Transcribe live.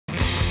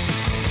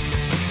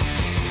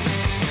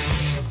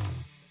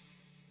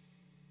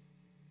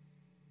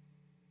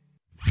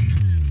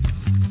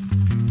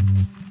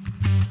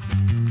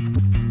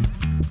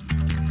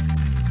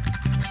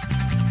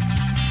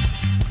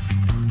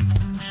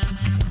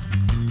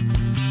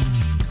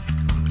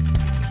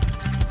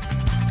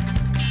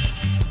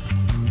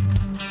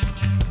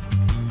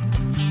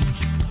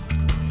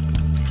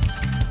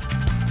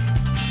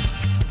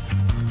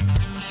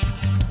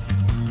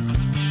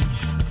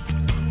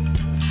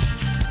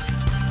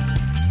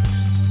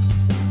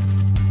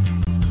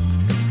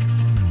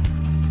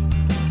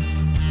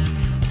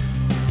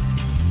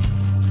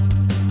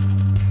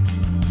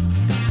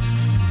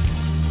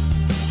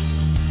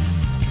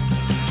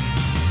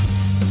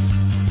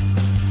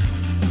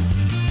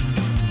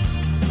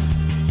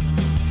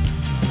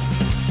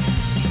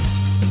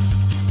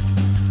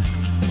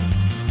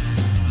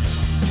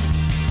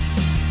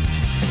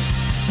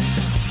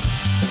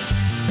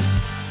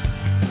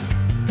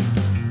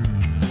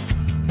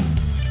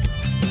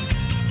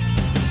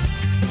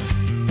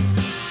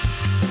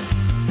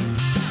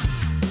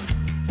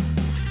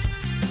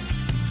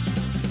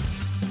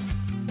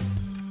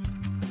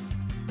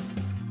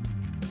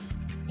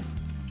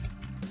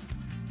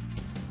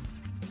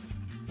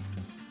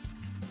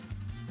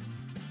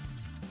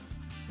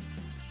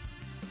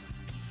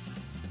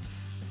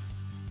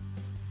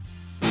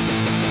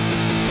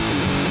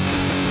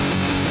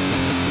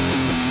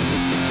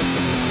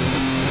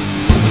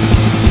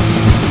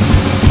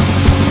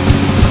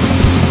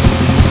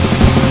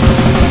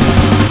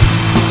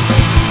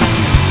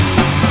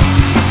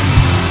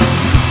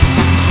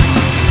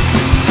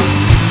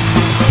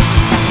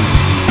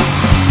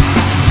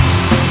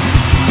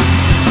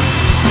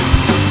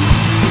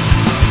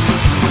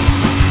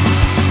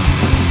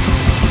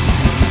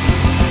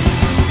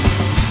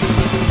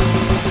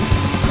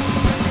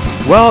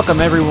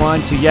Welcome,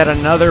 everyone, to yet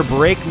another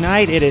break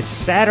night. It is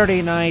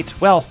Saturday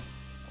night, well,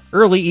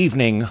 early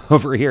evening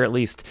over here, at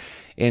least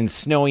in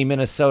snowy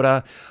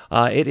Minnesota.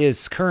 It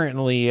is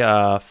currently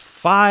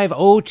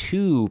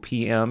 5:02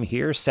 p.m.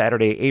 here,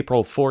 Saturday,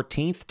 April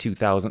 14th,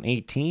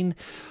 2018.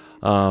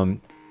 And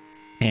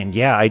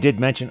yeah, I did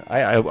mention,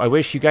 I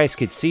wish you guys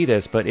could see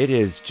this, but it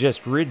is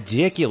just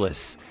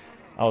ridiculous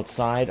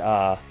outside.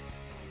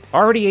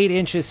 Already 8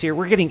 inches here.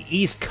 We're getting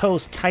East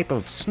Coast type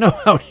of snow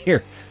out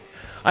here.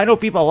 I know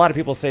a lot of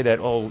people say that,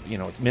 oh, you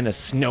know, it's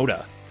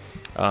Minnesota.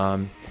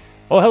 Oh,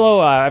 hello,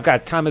 I've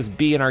got Thomas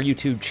B in our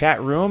YouTube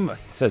chat room. It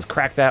says,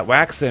 crack that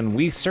wax, and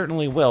we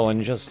certainly will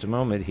in just a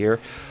moment here.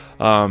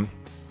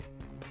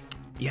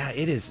 Yeah,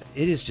 it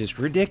is just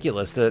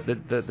ridiculous,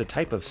 the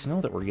type of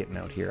snow that we're getting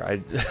out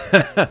here.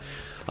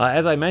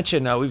 As I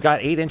mentioned, we've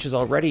got 8 inches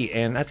already,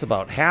 and that's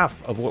about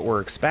half of what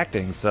we're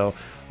expecting. So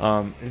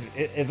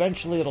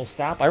eventually it'll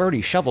stop. I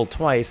already shoveled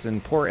twice,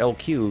 and poor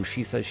LQ,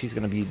 she says she's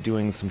going to be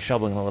doing some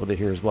shoveling a little bit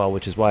here as well,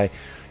 which is why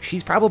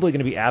she's probably going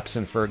to be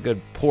absent for a good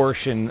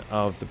portion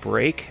of the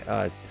break.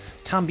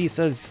 Tom B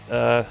says,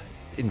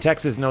 in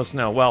Texas, no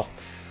snow. Well,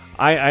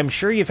 I'm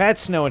sure you've had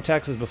snow in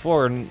Texas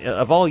before, and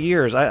of all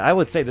years, I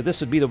would say that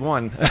this would be the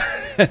one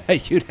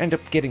that you'd end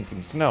up getting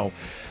some snow.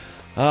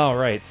 All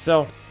right,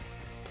 so,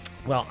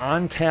 well,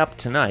 on tap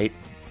tonight,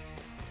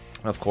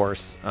 of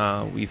course,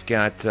 we've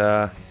got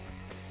 3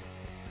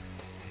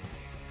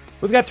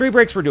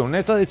 breaks we're doing.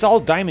 It's all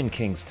Diamond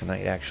Kings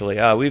tonight, actually.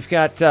 We've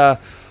got we're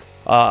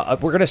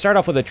going to start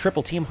off with a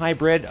triple team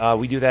hybrid.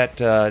 We do that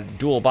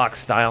dual box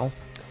style.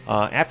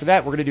 After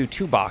that, we're going to do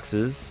 2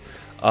 boxes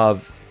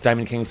of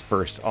Diamond Kings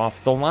first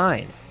off the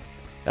line.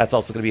 That's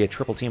also going to be a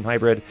triple team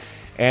hybrid.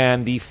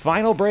 And the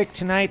final break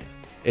tonight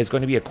is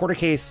going to be a quarter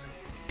case,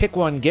 pick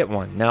one, get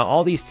one. Now,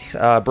 all these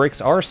breaks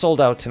are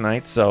sold out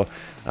tonight, so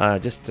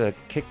just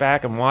kick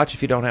back and watch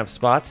if you don't have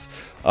spots.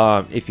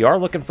 If you are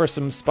looking for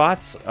some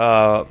spots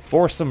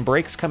for some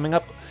breaks coming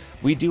up,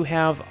 we do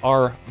have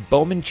our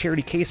Bowman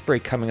charity case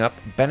break coming up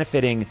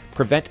benefiting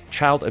Prevent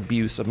Child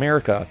Abuse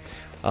America.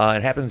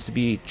 It happens to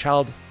be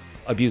Child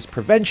Abuse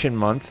Prevention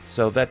Month,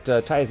 so that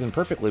ties in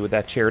perfectly with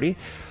that charity.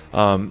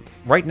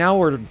 Right now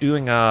we're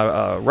doing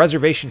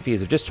reservation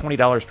fees of just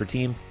 $20 per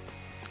team,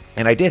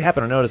 and I did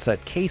happen to notice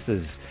that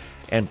cases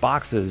and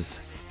boxes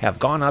have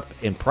gone up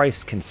in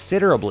price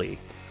considerably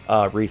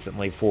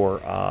recently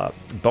for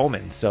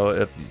Bowman,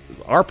 so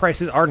our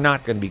prices are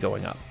not going to be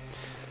going up.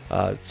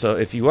 So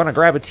if you want to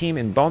grab a team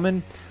in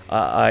Bowman,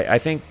 I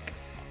think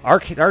our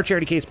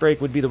charity case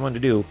break would be the one to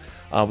do.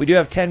 We do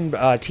have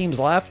 10 teams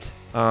left.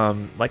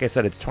 Like I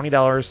said, it's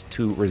 $20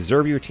 to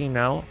reserve your team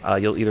now.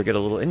 You'll either get a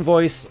little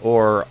invoice,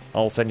 or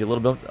I'll send you a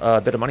little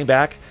bit of money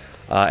back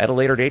at a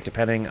later date,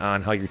 depending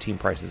on how your team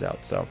prices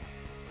out. So,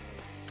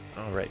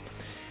 all right.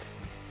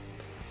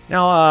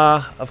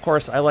 Now, of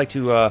course, I like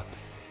to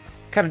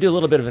kind of do a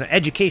little bit of an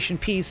education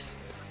piece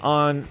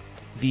on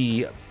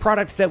the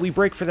product that we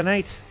break for the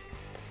night.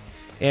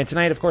 And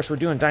tonight, of course, we're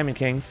doing Diamond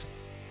Kings.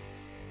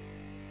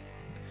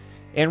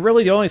 And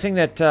really, the only thing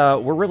that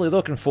we're really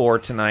looking for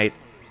tonight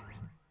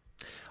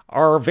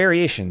are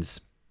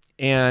variations.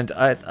 And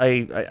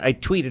I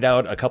tweeted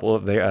out a couple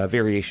of the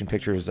variation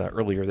pictures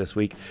earlier this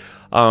week.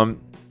 One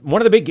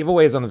of the big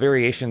giveaways on the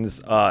variations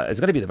is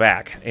going to be the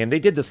back. And they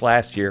did this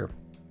last year,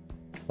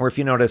 where if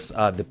you notice,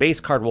 the base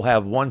card will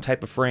have one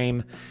type of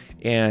frame,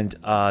 and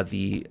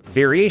the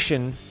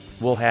variation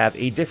will have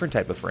a different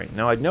type of frame.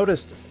 Now, I've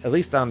noticed, at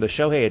least on the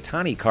Shohei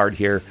Ohtani card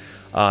here,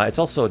 it's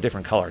also a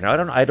different color.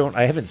 Now,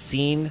 I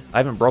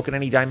haven't broken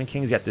any Diamond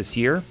Kings yet this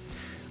year.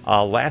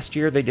 Last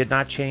year, they did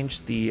not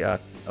change the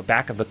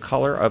back of the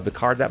color of the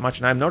card that much,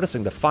 and I'm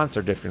noticing the fonts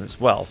are different as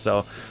well.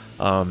 So,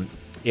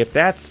 if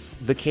that's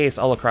the case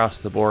all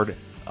across the board,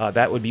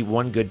 that would be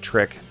one good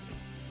trick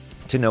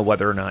to know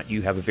whether or not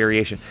you have a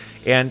variation.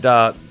 And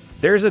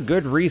there's a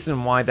good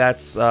reason why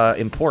that's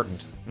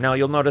important. Now,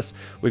 you'll notice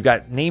we've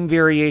got name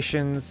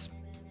variations,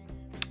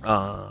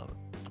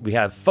 we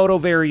have photo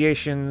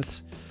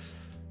variations,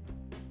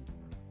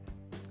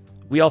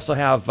 we also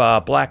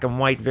have black and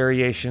white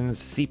variations,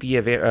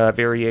 sepia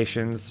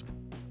variations.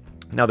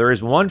 Now, there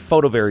is one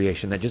photo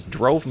variation that just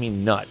drove me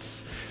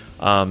nuts.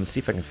 See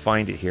if I can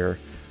find it here.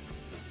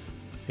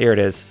 Here it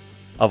is,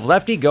 of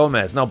Lefty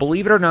Gomez. Now,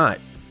 believe it or not,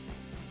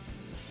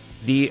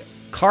 the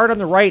card on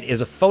the right is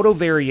a photo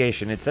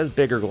variation. It says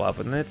bigger glove,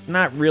 and it's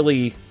not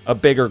really a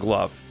bigger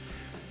glove.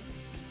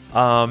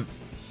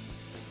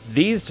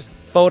 These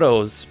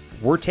photos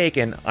were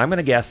taken, I'm going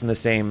to guess, in the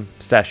same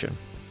session.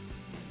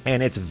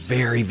 And it's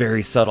very,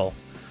 very subtle,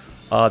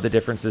 the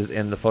differences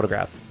in the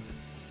photograph.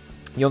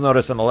 You'll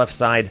notice on the left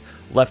side,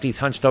 Lefty's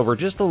hunched over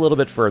just a little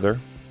bit further.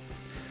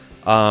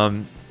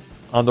 On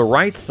the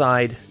right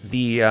side,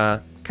 the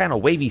kind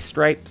of wavy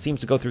stripe seems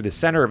to go through the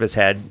center of his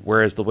head,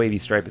 whereas the wavy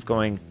stripe is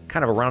going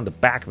kind of around the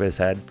back of his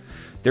head.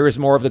 There is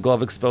more of the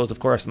glove exposed, of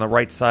course, on the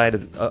right side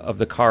of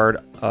the card,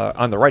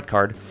 on the right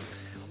card,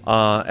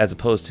 as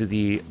opposed to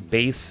the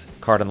base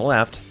card on the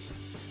left.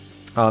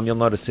 You'll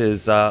notice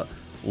his on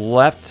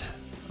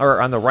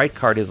the right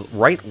card, his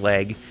right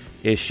leg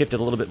is shifted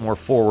a little bit more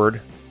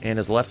forward, and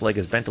his left leg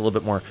is bent a little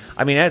bit more.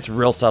 I mean, that's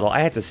real subtle. I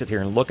had to sit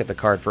here and look at the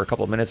card for a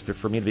couple of minutes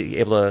for me to be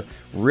able to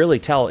really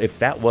tell if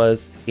that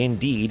was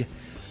indeed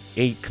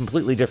a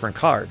completely different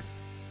card.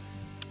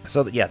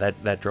 So yeah,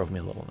 that drove me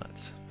a little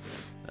nuts.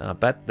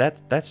 But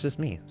that's just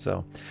me.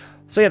 So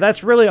yeah,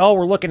 that's really all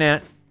we're looking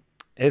at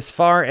as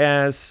far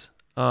as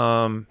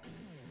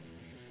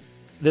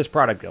this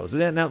product goes.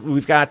 And now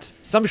we've got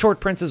some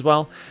short prints as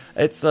well.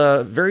 It's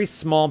a very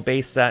small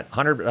base set,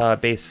 100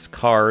 base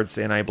cards,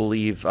 and I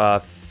believe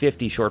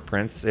 50 short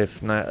prints,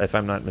 if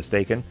I'm not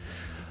mistaken.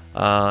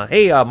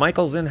 Hey,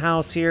 Michael's in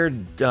house here.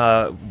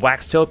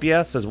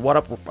 Waxtopia says, "What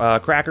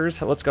up,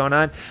 crackers? What's going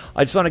on?"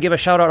 I just want to give a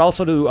shout out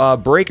also to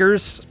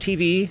Breakers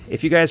TV.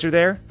 If you guys are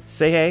there,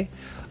 say hey.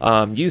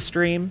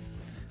 Ustream,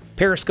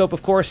 Periscope,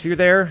 of course, if you're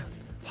there.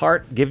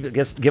 Heart, give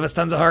us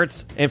tons of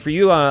hearts. And for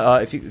you,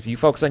 if you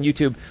folks on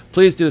YouTube,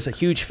 please do us a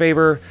huge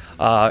favor.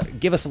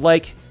 Give us a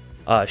like,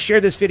 share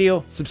this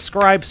video,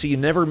 subscribe so you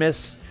never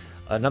miss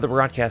another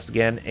broadcast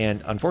again.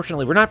 And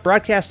unfortunately, we're not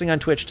broadcasting on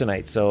Twitch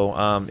tonight.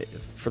 So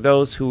for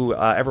those who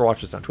ever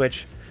watch us on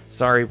Twitch,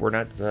 sorry, we're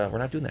not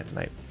doing that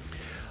tonight.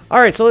 All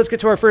right, so let's get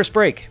to our first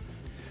break.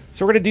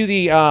 So we're gonna do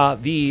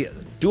the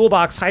dual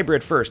box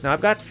hybrid first. Now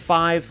I've got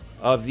 5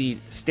 of the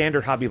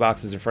standard hobby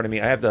boxes in front of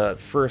me. I have the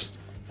first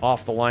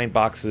off-the-line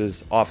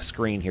boxes off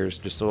screen here,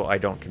 just so I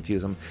don't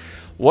confuse them.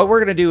 What we're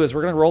going to do is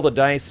we're going to roll the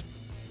dice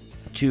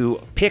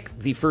to pick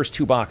the first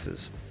 2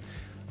 boxes.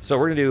 So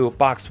we're going to do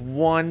box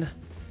 1,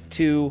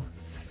 2,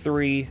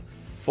 3,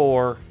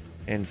 4,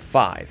 and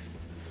 5.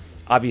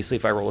 Obviously,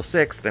 if I roll a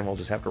 6, then we'll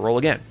just have to roll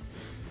again.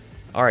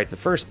 All right, the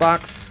first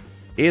box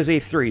is a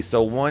 3,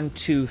 so 1,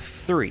 2,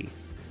 3.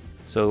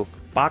 So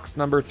box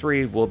number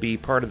 3 will be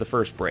part of the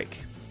first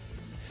break.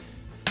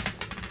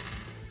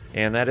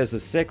 And that is a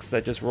 6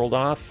 that just rolled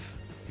off.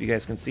 You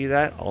guys can see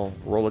that. I'll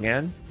roll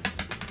again.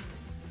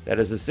 That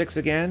is a 6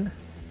 again.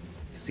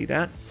 You see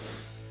that?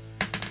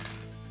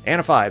 And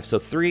a 5. So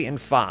 3 and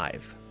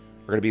 5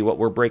 are going to be what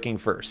we're breaking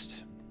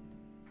first.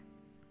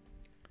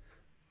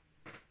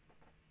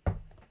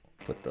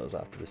 Put those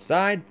off to the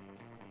side.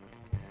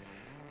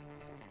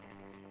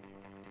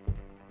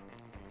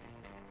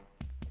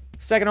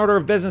 Second order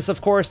of business,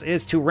 of course,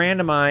 is to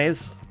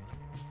randomize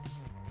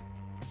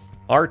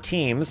our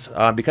teams,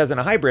 because in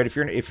a hybrid,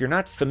 if you're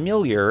not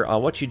familiar,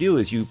 what you do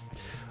is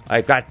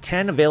I've got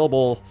 10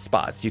 available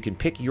spots. You can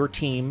pick your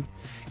team,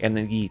 and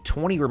then the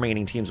 20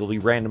 remaining teams will be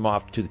random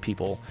off to the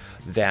people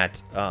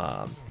that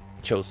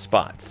chose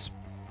spots.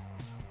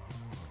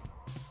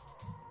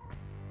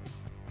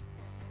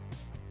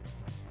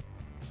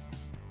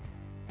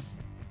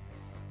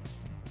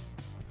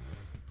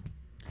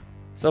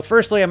 So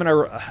firstly, I'm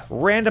going to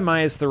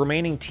randomize the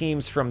remaining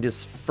teams from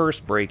this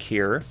first break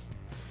here.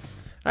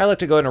 I like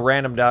to go into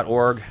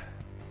random.org,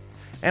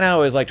 and I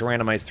always like to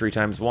randomize 3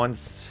 times.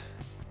 Once,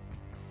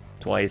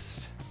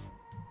 twice,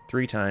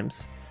 3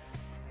 times.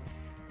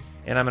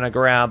 And I'm going to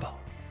grab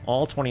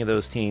all 20 of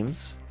those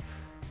teams,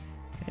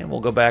 and we'll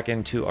go back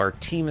into our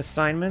team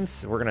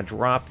assignments. We're going to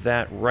drop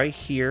that right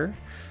here.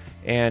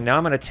 And now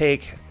I'm going to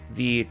take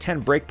the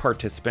 10 break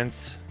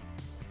participants.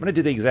 I'm going to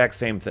do the exact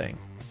same thing.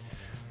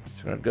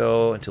 So I'm going to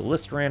go into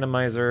list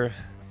randomizer.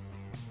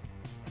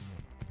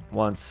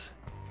 Once,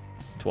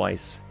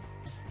 twice,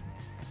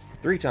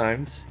 3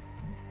 times.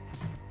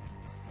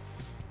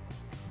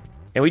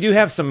 And we do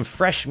have some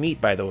fresh meat,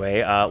 by the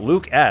way.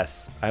 Luke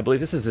S. I believe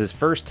this is his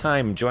first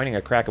time joining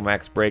a Crack and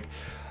Wax break.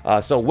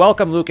 So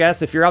welcome, Luke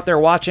S. If you're out there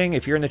watching,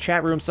 if you're in the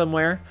chat room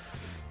somewhere.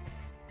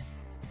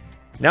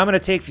 Now I'm going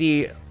to take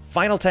the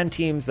final 10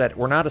 teams that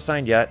were not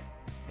assigned yet,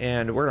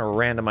 and we're going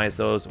to randomize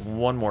those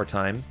one more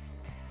time.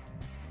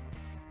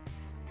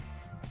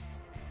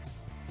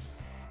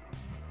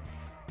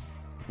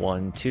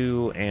 One,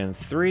 2, and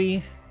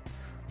 3.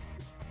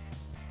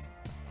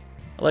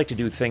 I like to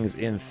do things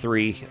in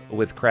 3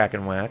 with Crack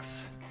and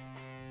Wax.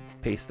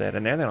 Paste that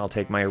in there, then I'll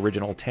take my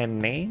original 10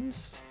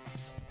 names.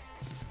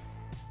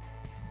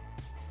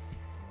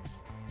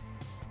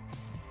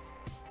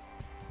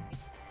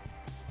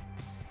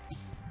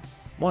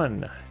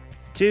 One,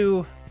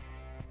 2,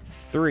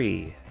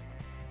 3.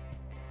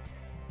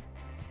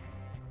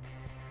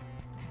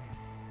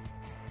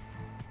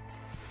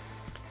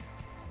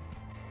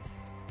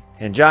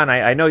 And John,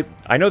 I know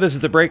this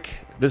is the break.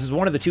 This is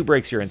one of the 2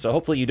 breaks you're in, so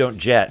hopefully you don't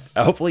jet.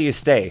 Hopefully you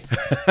stay.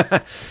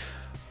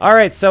 All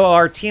right, so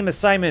our team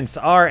assignments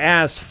are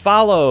as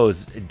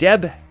follows.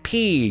 Deb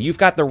P, you've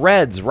got the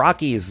Reds,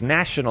 Rockies,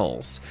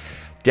 Nationals.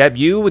 Deb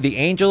U with the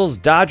Angels,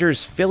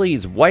 Dodgers,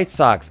 Phillies, White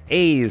Sox,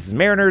 A's,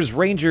 Mariners,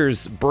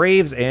 Rangers,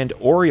 Braves, and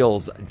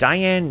Orioles.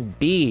 Diane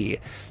B,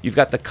 you've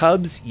got the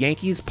Cubs,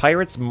 Yankees,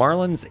 Pirates,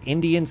 Marlins,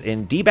 Indians,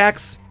 and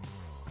D-backs.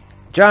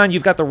 John,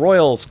 you've got the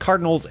Royals,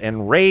 Cardinals,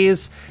 and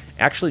Rays.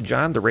 Actually,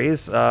 John, the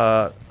Rays,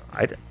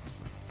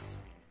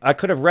 I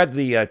could have read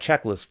the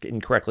checklist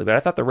incorrectly, but I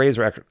thought the Rays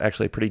were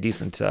actually pretty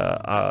decent,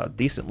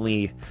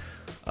 decently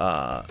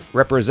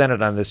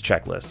represented on this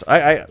checklist.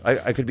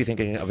 I could be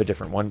thinking of a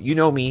different one. You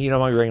know me, you know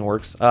how my brain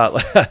works.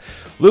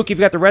 Luke, you've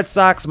got the Red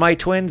Sox, my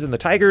Twins, and the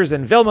Tigers,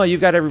 and Vilma,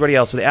 you've got everybody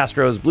else with the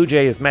Astros, Blue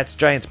Jays, Mets,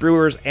 Giants,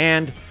 Brewers,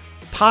 and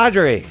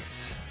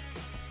Padres.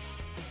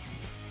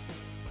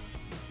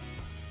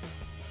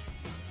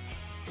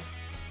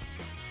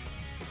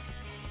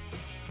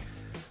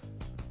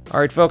 All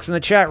right, folks in the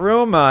chat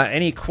room,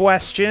 any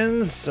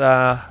questions?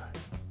 We'll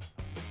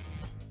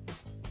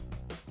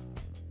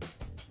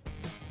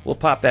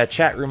pop that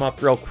chat room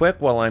up real quick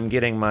while I'm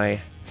getting my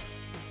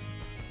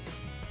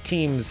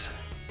teams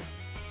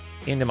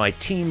into my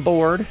team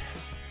board.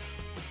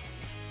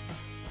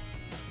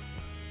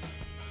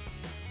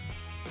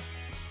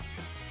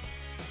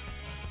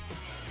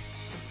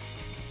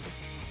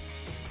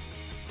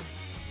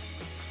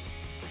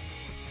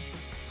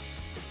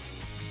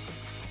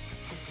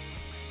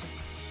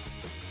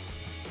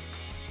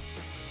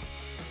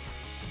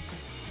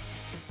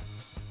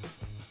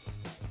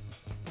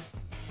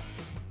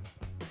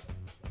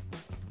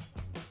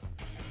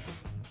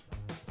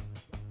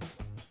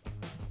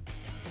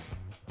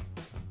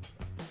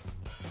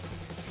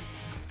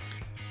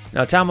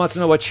 Now, Tom wants to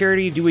know, what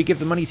charity do we give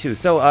the money to?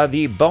 So,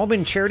 the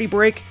Bowman Charity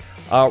Break,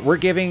 we're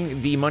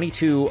giving the money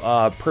to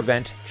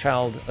Prevent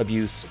Child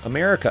Abuse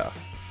America.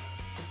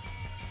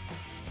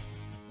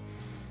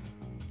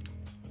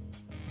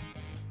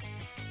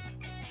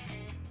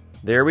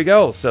 There we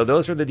go. So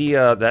those are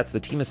the that's the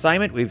team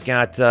assignment. We've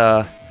got,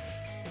 well,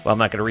 I'm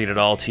not going to read it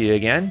all to you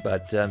again,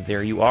 but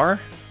there you are.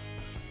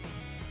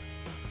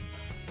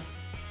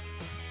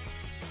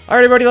 All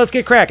right, everybody, let's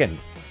get cracking.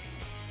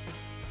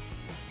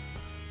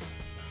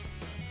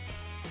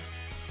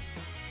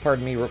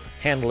 Pardon me,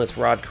 handleless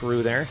Rod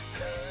Carew there.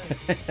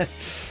 Nice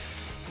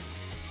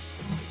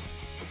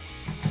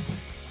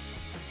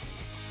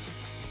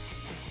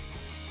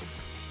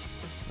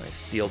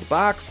sealed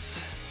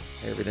box.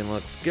 Everything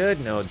looks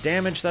good. No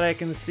damage that I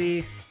can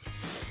see.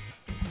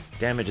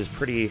 Damage is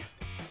pretty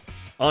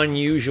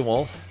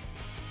unusual.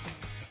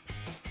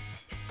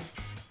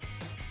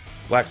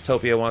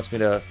 Waxtopia wants me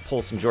to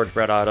pull some George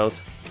Brett autos.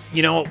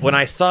 You know, when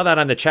I saw that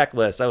on the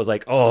checklist, I was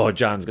like, oh,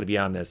 John's going to be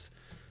on this.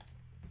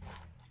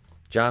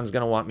 John's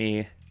going to want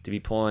me to be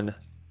pulling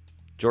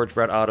George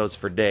Brett autos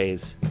for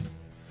days.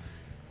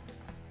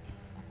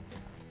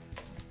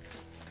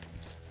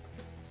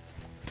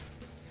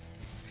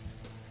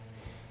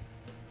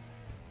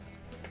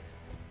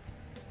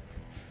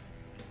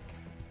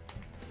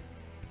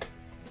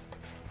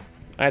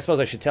 I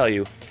suppose I should tell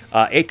you,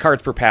 8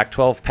 cards per pack,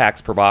 12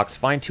 packs per box.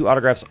 Find 2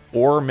 autographs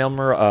or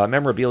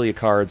memorabilia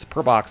cards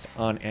per box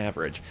on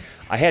average.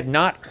 I had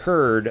not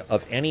heard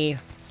of any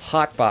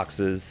hot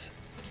boxes.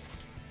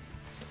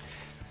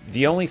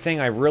 The only thing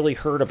I really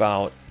heard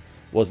about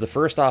was the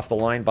first off the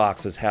line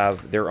boxes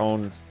have their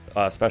own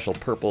special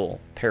purple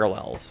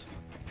parallels.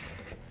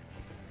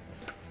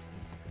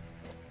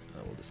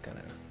 We'll just kind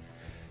of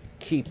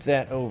keep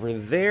that over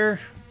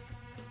there.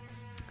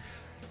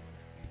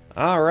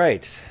 All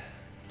right.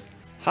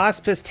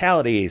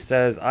 Hospitality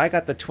says, I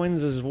got the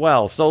Twins as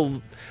well.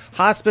 So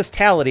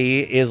Hospitality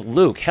is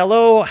Luke.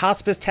 Hello,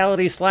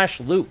 Hospitality /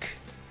 Luke.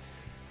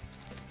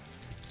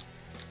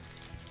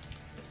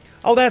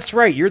 Oh, that's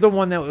right. You're the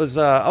one that was,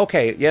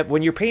 okay. Yep,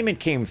 when your payment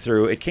came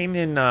through, it came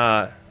in,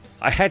 I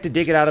had to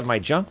dig it out of my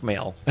junk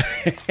mail.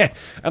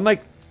 I'm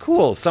like,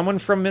 cool, someone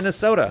from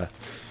Minnesota.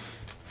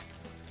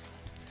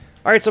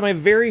 All right, so my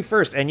very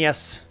first, and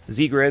yes,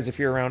 Zegriz, if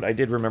you're around, I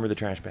did remember the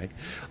trash bag.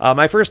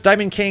 My first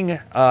Diamond King,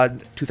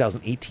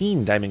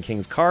 2018 Diamond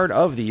Kings card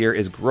of the year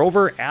is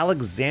Grover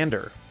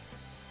Alexander.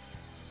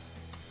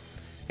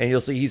 And you'll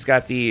see he's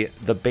got the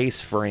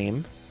base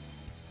frame.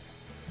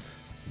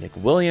 Nick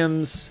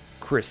Williams,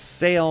 Chris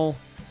Sale,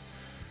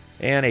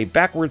 and a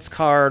backwards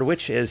card,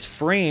 which is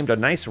framed, a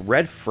nice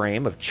red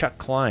frame of Chuck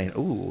Klein.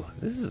 Ooh,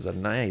 this is a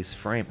nice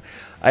frame.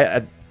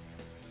 I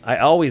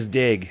always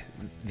dig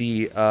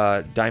the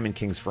Diamond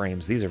Kings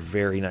frames. These are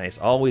very nice.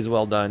 Always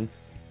well done.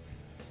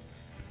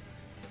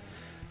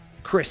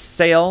 Chris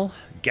Sale,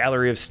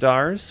 Gallery of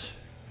Stars.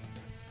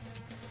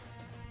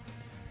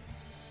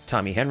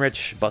 Tommy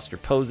Henrich, Buster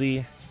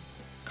Posey,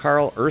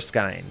 Carl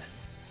Erskine.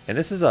 And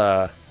this is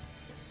a...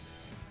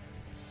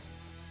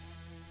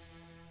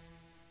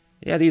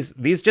 Yeah,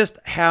 these just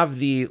have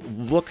the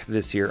look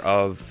this year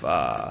of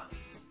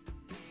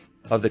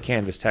the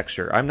canvas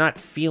texture. I'm not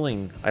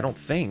feeling, I don't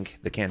think,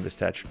 the canvas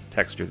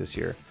texture this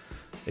year.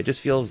 It just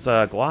feels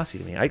glossy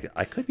to me.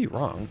 I could be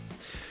wrong.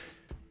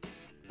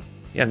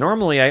 Yeah,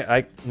 normally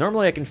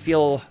I can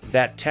feel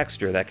that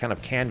texture, that kind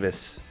of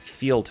canvas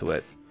feel to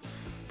it.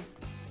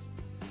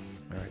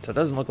 All right, so it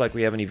doesn't look like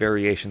we have any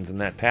variations in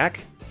that pack.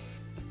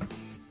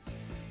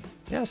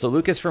 Yeah, so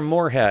Lucas from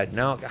Moorhead.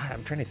 Now, God,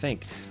 I'm trying to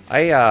think.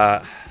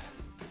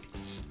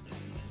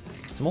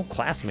 Some old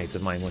classmates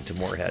of mine went to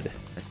Moorhead.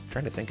 I'm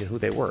trying to think of who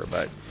they were,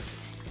 but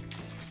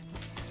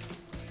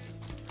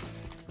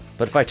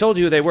if I told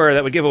you who they were,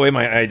 that would give away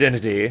my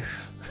identity.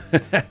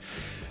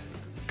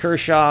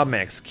 Kershaw,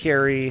 Max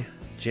Carey,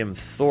 Jim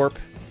Thorpe,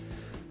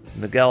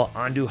 Miguel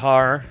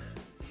Andujar.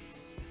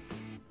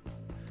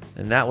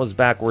 And that was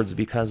backwards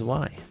because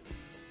why?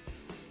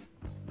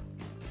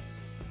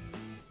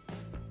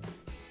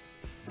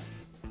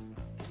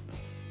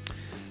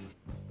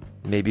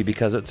 Maybe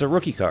because it's a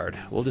rookie card.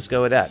 We'll just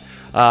go with that.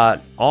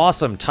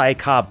 Awesome Ty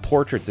Cobb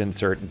Portraits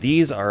insert.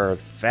 These are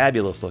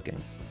fabulous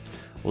looking.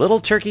 A little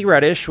turkey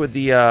reddish with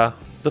the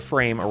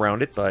frame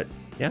around it, but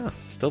yeah,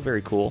 still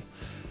very cool.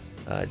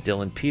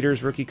 Dylan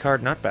Peters rookie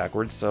card, not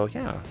backwards, so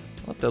yeah.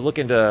 I'll have to look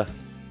into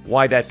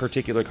why that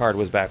particular card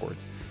was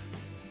backwards.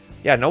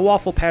 Yeah, no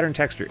waffle pattern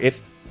texture.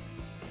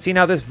 See,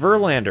 now this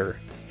Verlander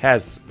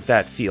has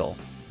that feel.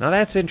 Now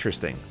that's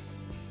interesting.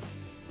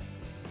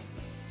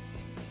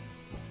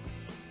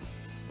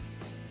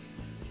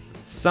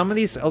 Some of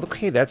these,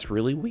 okay, that's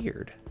really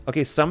weird.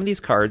 Okay, some of these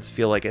cards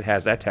feel like it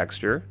has that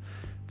texture.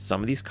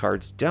 Some of these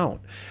cards don't.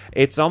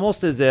 It's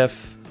almost as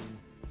if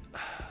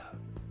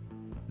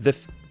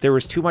there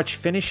was too much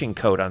finishing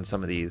coat on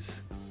some of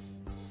these.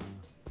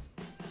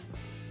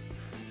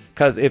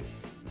 Because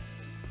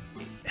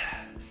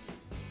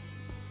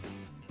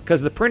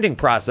the printing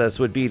process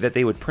would be that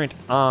they would print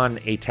on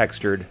a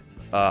textured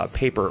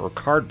paper or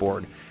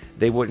cardboard.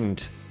 They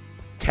wouldn't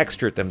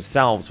texture it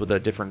themselves with a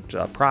different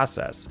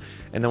process.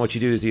 And then what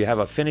you do is you have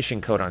a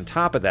finishing coat on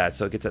top of that,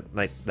 so it gets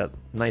that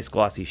nice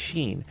glossy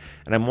sheen.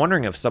 And I'm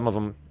wondering if some of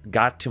them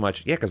got too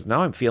much. Yeah, because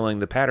now I'm feeling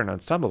the pattern on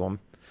some of them.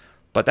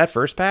 But that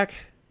first pack,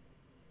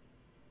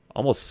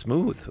 almost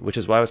smooth, which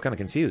is why I was kind of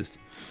confused.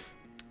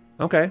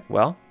 Okay,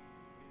 well.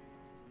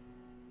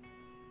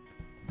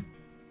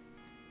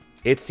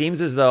 It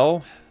seems as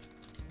though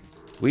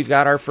we've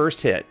got our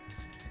first hit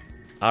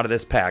out of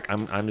this pack.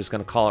 I'm just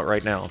going to call it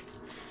right now.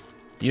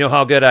 You know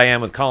how good I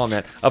am with calling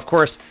that. Of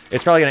course,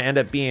 it's probably going to end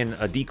up being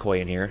a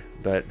decoy in here,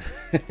 but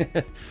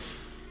we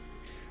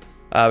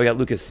got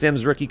Lucas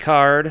Sims rookie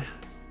card,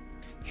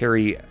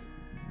 Harry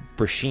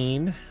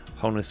Brasheen,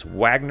 Honus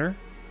Wagner,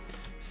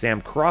 Sam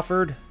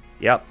Crawford.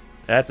 Yep,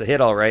 that's a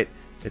hit all right.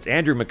 It's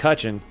Andrew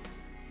McCutchen.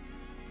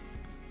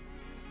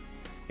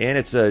 And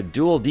it's a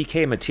dual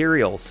DK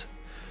materials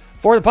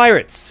for the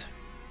Pirates.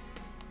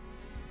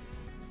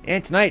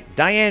 And tonight,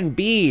 Diane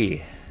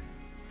B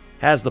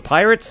has the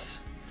Pirates.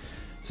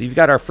 So you've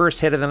got our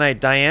first hit of the night,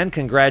 Diane.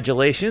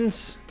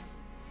 Congratulations.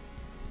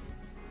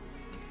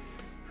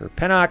 For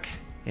Pennock,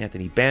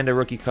 Anthony Banda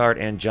rookie card,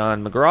 and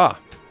John McGraw.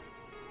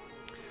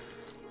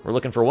 We're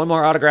looking for one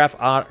more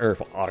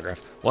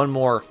one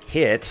more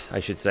hit,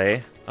 I should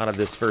say, out of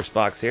this first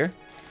box here.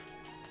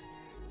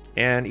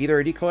 And either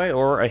a decoy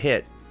or a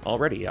hit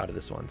already out of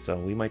this one. So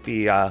we might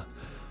be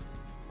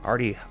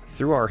already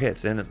through our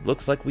hits, and it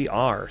looks like we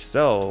are.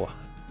 So,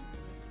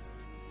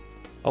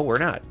 oh, we're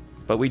not.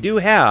 But we do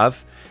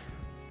have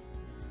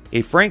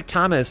a Frank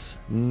Thomas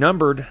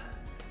numbered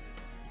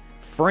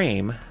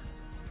frame,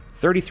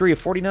 33 of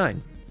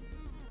 49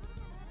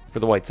 for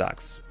the White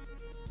Sox.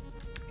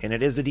 And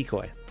it is a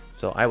decoy,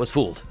 so I was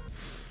fooled.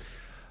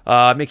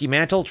 Mickey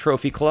Mantle,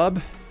 Trophy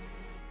Club.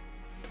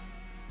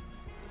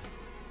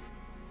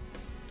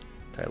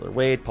 Tyler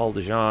Wade, Paul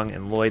DeJong,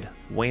 and Lloyd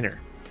Wainer.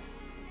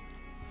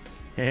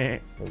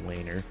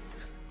 Wainer.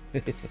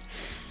 This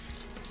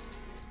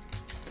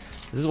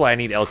is why I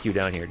need LQ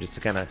down here, just to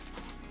kind of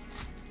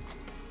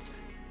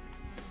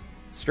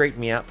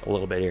straighten me up a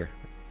little bit here.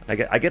 I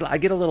get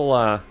a little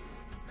a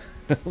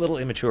little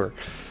immature.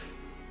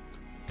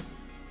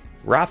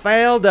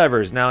 Rafael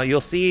Devers. Now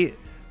you'll see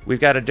we've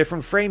got a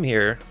different frame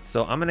here,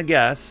 so I'm gonna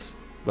guess.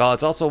 Well,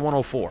 it's also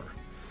 104,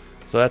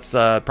 so that's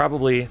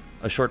probably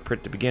a short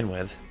print to begin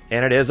with,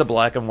 and it is a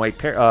black and white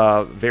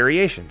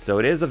variation, so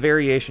it is a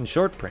variation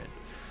short print.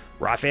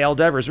 Rafael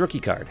Devers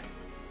rookie card.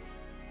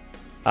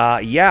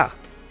 Yeah,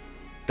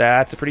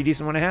 that's a pretty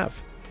decent one to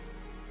have.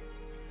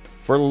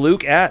 For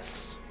Luke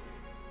S.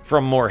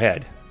 from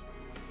Moorhead.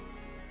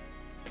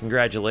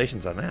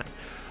 Congratulations on that.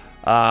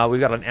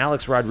 We've got an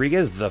Alex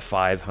Rodriguez, the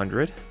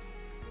 500.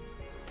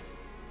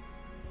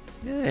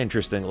 Yeah,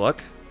 interesting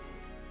look.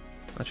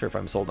 Not sure if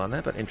I'm sold on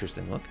that, but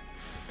interesting look.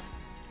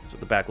 That's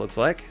what the back looks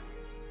like.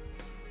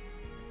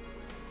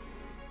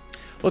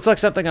 Looks like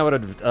something I would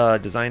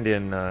have designed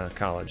in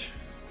college.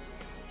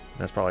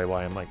 That's probably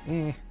why I'm like,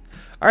 eh.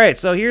 All right,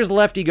 so here's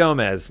Lefty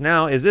Gomez.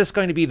 Now, is this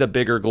going to be the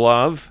bigger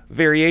glove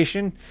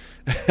variation?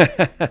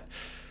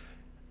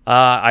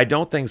 I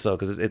don't think so,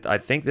 because I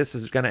think this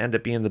is going to end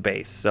up being the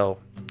base. So,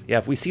 yeah,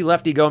 if we see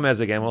Lefty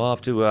Gomez again, we'll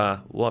have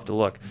to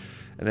look.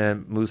 And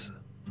then Moose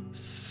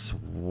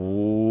Scouron,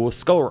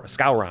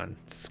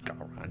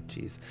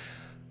 jeez.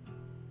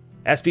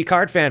 SP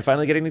Card Fan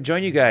finally getting to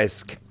join you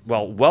guys.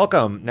 Well,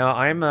 welcome. Now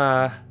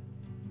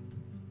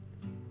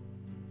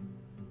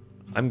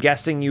I'm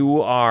guessing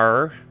you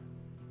are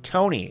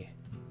Tony.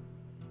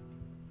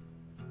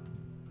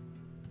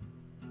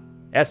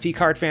 SP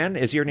Card Fan,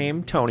 is your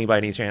name Tony by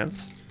any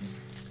chance?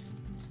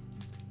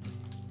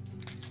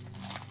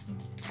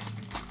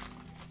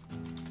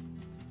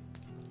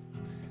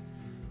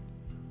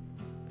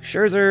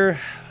 Scherzer,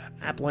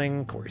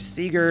 Appling, Corey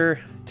Seager,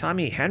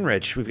 Tommy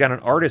Henrich. We've got an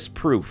artist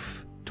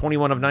proof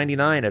 21 of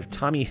 99 of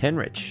Tommy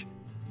Henrich.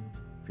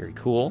 Very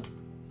cool.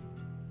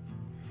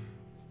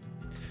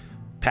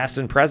 Past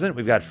and present,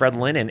 we've got Fred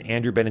Lynn and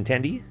Andrew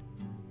Benintendi.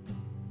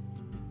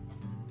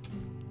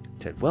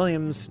 Ted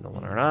Williams,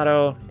 Nolan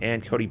Arenado,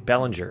 and Cody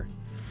Bellinger.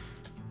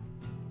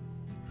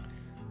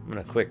 I'm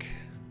going to quick...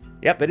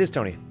 Yep, it is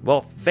Tony.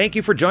 Well, thank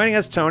you for joining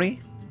us,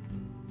 Tony.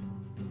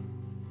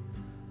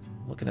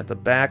 Looking at the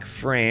back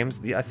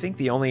frames, I think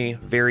the only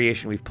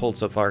variation we've pulled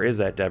so far is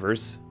that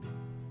Devers.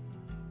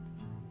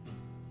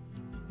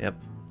 Yep,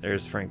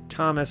 there's Frank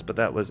Thomas, but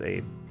that was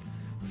a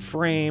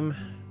frame.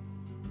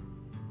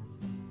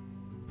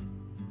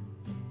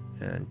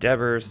 And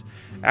Devers.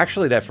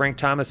 Actually, that Frank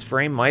Thomas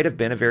frame might have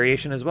been a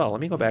variation as well.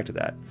 Let me go back to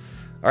that.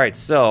 All right,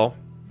 so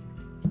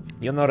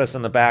you'll notice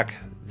on the back,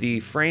 the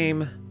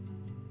frame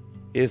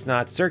is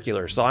not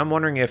circular. So I'm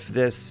wondering if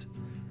this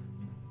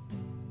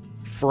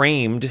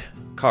framed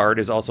card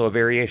is also a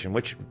variation,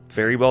 which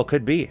very well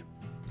could be.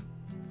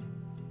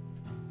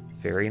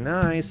 Very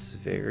nice,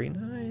 very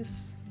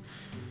nice.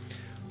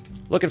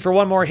 Looking for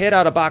one more hit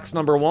out of box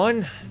number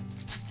 1.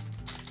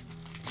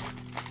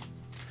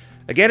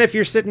 Again, if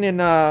you're sitting in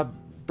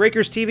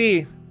Breakers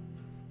TV,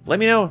 let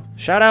me know.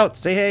 Shout out,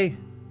 say hey.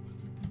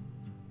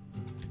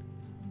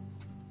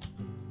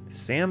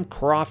 Sam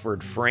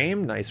Crawford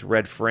frame, nice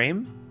red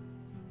frame.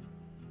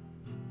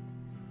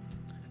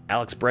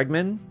 Alex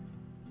Bregman,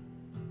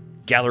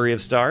 Gallery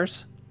of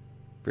Stars,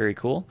 very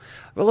cool.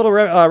 A little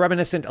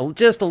reminiscent,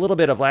 just a little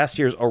bit of last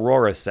year's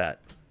Aurora set.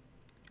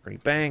 Ernie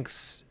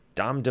Banks,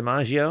 Dom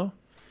DiMaggio,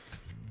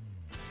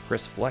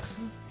 Chris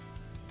Flexen.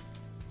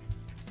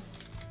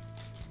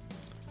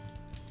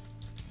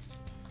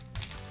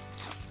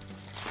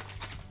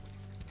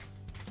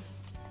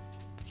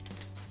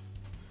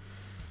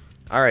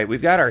 All right,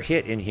 we've got our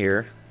hit in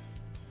here.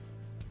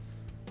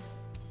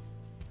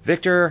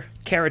 Victor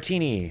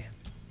Caratini,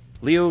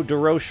 Leo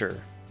DeRocher,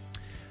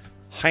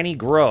 Heine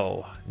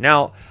Groh.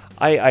 Now,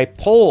 I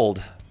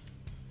polled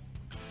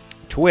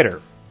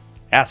Twitter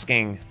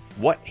asking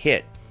what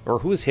hit or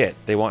whose hit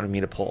they wanted me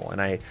to pull, and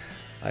I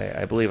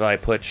believe I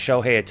put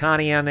Shohei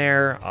Ohtani on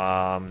there,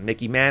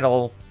 Mickey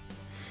Mantle,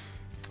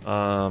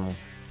 and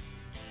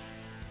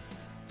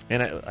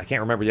I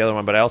can't remember the other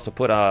one, but I also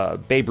put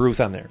Babe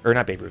Ruth on there, or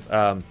not Babe Ruth,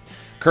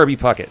 Kirby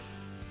Puckett,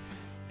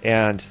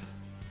 and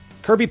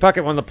Kirby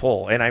Puckett won the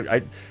poll. And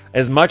I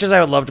as much as I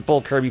would love to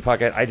pull Kirby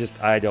Puckett,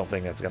 I don't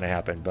think that's going to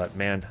happen. But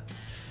man,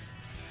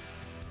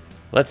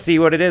 let's see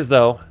what it is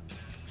though.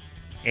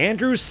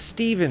 Andrew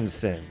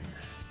Stevenson,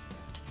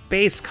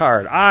 base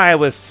card. I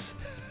was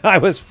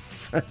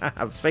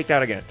faked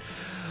out again.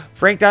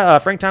 Frank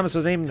Thomas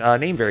was name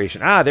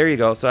variation. There you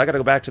go. So I got to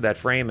go back to that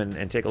frame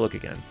and take a look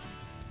again.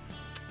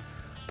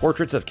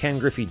 Portraits of Ken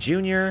Griffey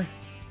Jr.,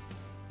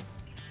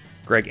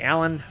 Greg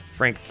Allen,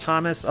 Frank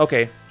Thomas.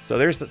 Okay, so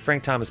there's the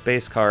Frank Thomas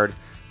base card,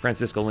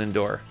 Francisco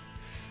Lindor.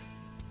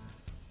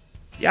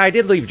 Yeah, I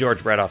did leave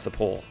George Brett off the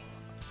poll.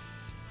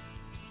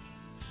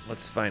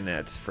 Let's find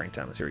that Frank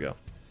Thomas. Here we go.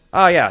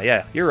 Oh,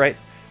 yeah, you're right.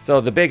 So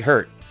the big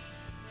hurt.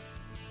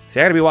 See,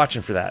 I got to be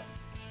watching for that.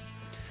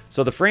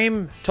 So the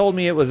frame told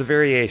me it was a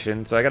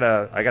variation, so I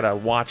gotta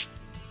watch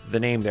the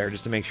name there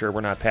just to make sure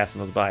we're not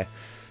passing those by.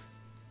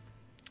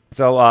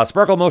 So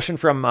Sparkle Motion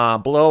from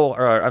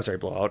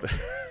Blowout,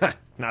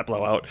 not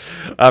Blowout,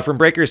 from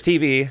Breakers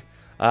TV.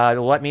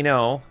 Let me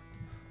know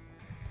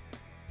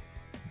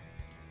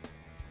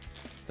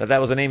that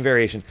was a name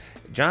variation.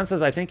 John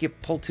says, I think you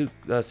pulled 2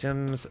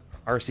 Sims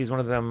RCs. One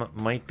of them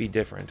might be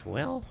different.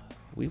 Well,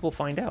 we will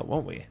find out,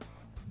 won't we?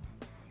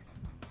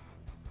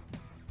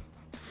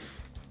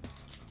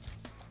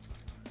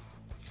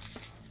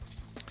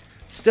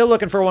 Still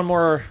looking for one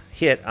more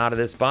hit out of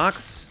this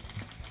box.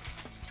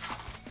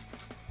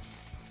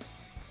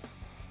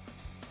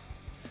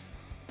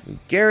 Lou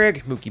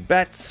Gehrig, Mookie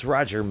Betts,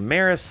 Roger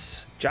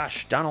Maris,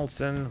 Josh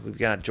Donaldson. We've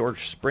got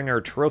George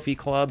Springer Trophy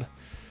Club,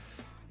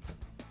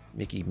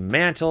 Mickey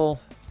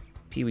Mantle,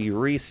 Pee Wee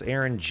Reese,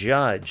 Aaron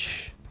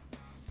Judge.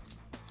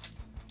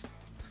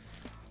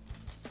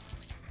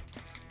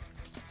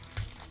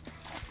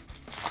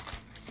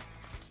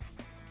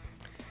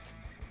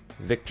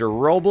 Victor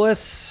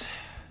Robles,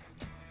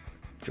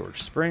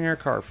 George Springer,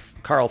 Carl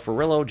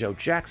Furillo, Joe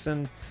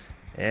Jackson.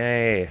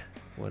 Hey,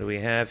 what do we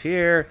have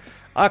here?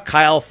 A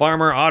Kyle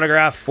Farmer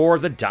autograph for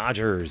the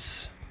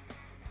Dodgers.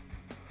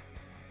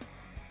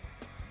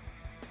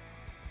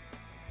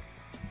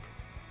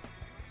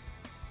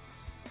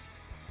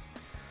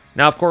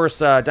 Now, of course,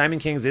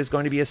 Diamond Kings is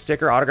going to be a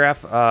sticker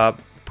autograph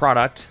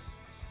product.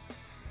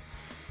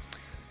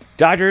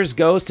 Dodgers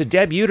goes to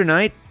debut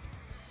tonight.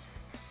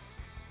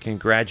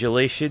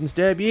 Congratulations,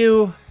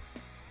 debut.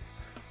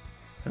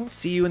 I don't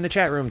see you in the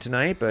chat room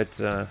tonight, but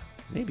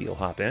maybe you'll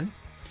hop in.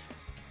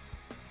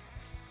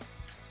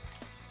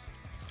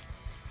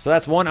 So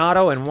that's one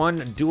auto and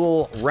one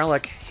dual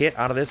relic hit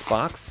out of this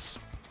box.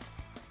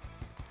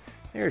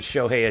 There's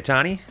Shohei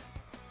Ohtani.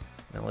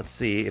 Now let's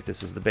see if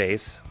this is the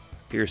base.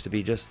 Appears to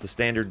be just the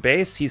standard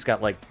base. He's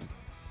got like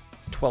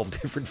 12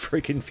 different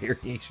freaking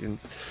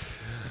variations.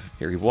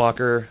 Harry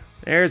Walker.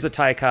 There's a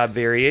Ty Cobb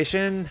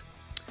variation.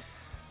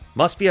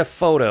 Must be a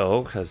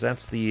photo, because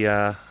that's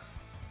the,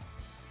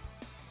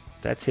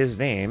 that's his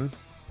name.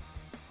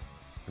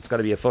 It's got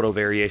to be a photo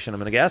variation, I'm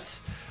going to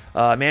guess.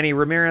 Manny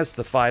Ramirez,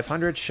 the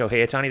 500.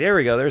 Shohei Ohtani. There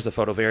we go. There's a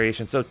photo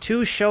variation. So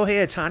 2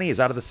 Shohei Ohtani is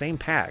out of the same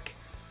pack.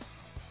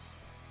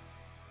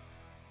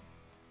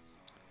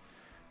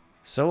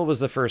 So what was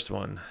the first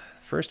one?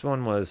 First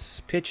one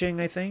was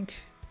pitching, I think.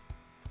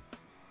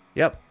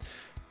 Yep.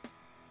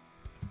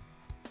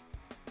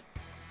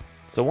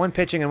 So 1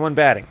 pitching and 1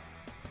 batting.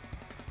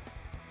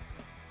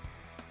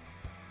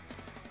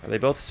 Are they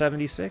both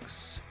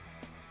 76?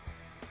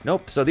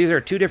 Nope. So these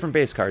are 2 different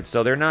base cards.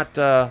 So they're not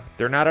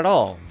at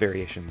all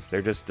variations.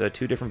 They're just 2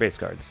 different base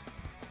cards.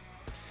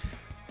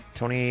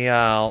 Tony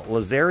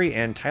Lazzeri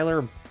and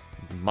Tyler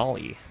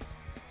Molly.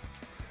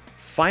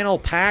 Final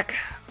pack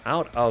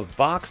out of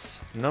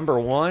box number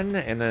 1,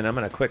 and then I'm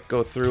going to quick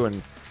go through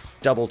and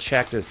double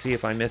check to see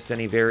if I missed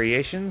any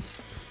variations,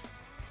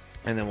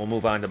 and then we'll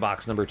move on to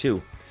box number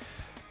 2.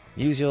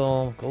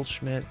 Musial,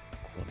 Goldschmidt,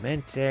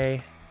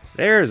 Clemente.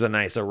 There's a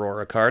nice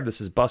Aurora card.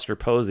 This is Buster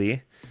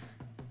Posey.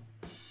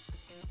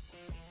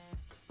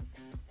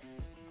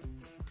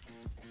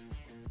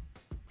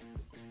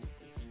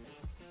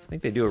 I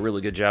think they do a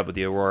really good job with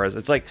the Auroras.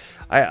 It's like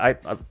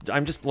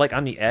I'm just like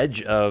on the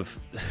edge of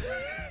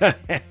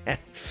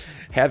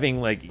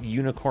having like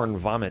unicorn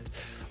vomit,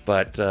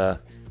 but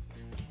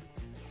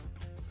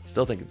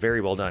still think very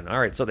well done. All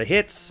right, so the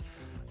hits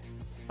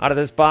out of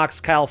this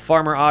box: Kyle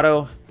Farmer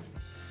auto,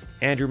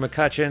 Andrew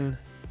McCutchen,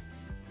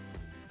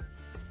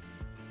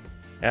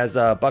 as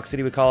Buck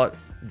City would call it,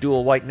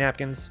 dual white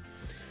napkins.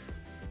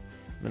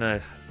 I'm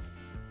gonna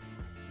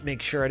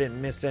make sure I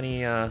didn't miss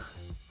any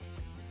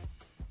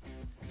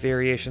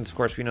variations. Of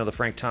course, we know the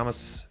Frank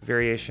Thomas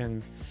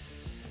variation.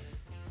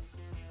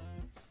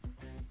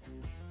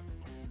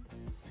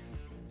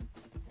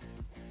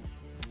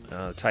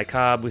 Ty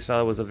Cobb, we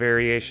saw was a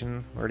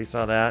variation. Already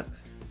saw that.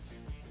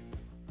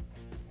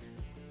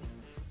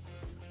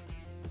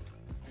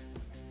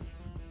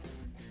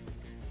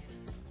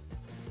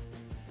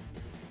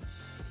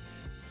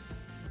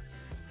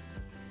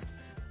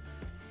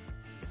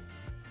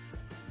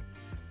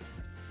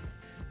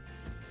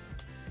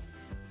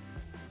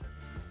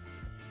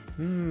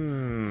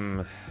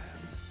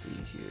 Let's see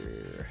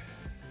here.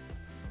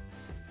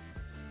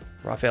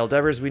 Rafael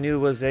Devers we knew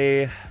was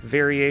a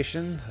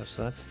variation,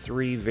 so that's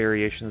 3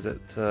 variations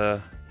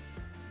that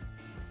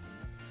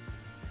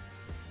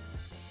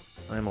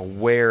I'm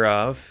aware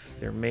of.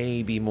 There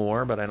may be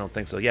more, but I don't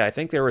think so. Yeah, I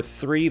think there were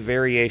 3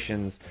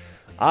 variations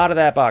out of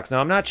that box. Now,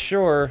 I'm not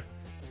sure.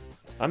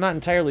 I'm not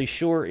entirely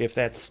sure if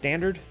that's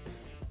standard.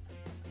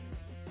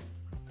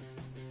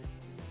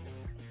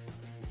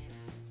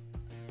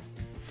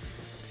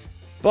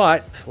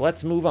 But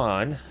let's move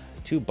on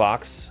to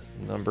box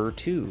number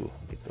 2.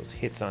 Get those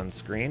hits on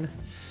screen.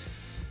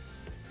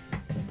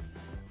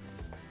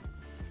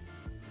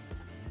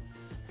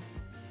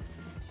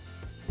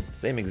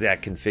 Same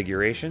exact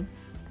configuration.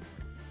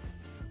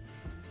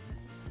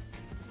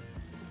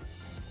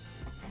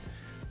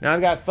 Now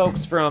I've got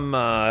folks from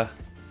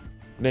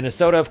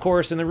Minnesota, of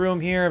course, in the room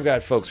here. I've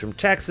got folks from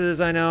Texas,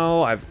 I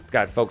know. I've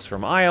got folks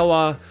from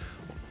Iowa.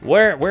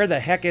 Where the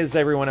heck is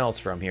everyone else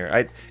from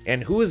here?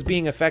 And who is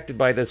being affected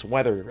by this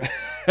weather?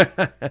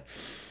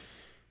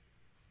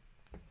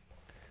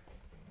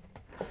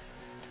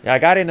 Yeah, I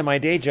got into my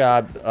day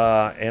job,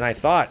 and I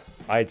thought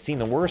I'd seen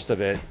the worst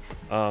of it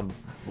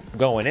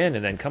going in,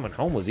 and then coming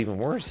home was even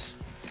worse.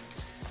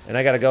 And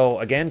I got to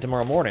go again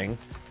tomorrow morning,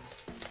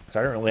 so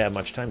I don't really have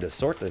much time to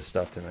sort this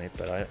stuff tonight,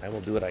 but I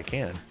will do what I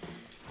can.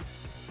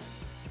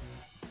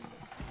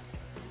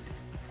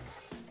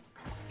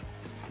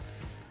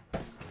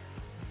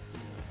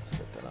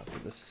 Set that off to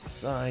the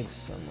side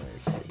somewhere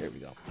here. There we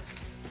go.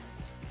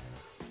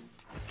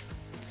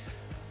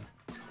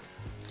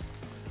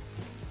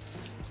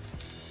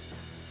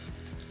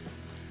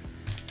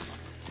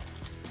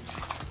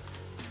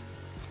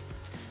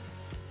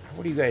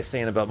 What are you guys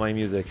saying about my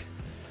music?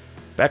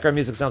 Background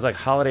music sounds like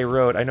Holiday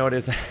Road. I know it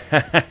is.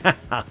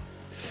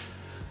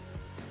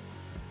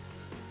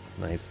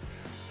 Nice.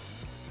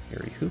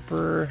 Harry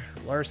Hooper,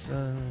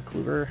 Larson,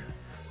 Kluber.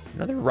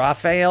 Another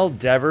Rafael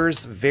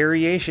Devers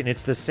variation.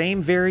 It's the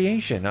same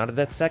variation out of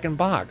that second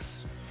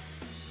box.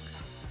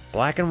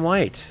 Black and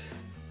white.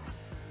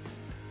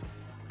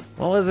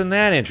 Well, isn't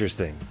that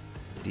interesting?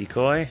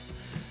 Decoy.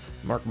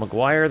 Mark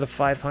McGuire, the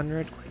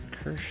 500. Clayton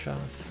Kershaw,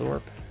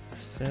 Thorpe,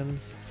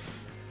 Sims.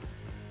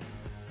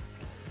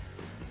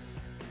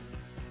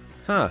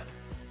 Huh.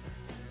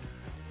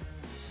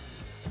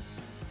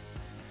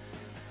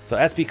 So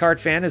SP Card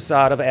Fan is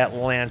out of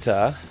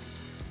Atlanta.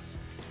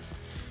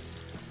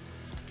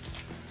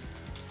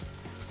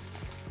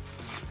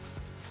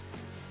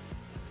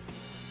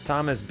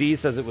 Thomas B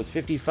says it was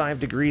 55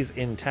 degrees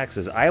in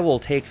Texas. I will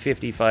take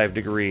 55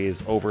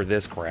 degrees over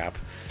this crap.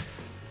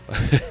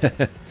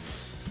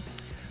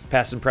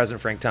 Past and present,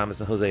 Frank Thomas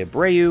and Jose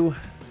Abreu.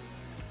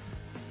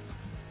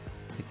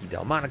 Nicky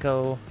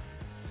Delmonico.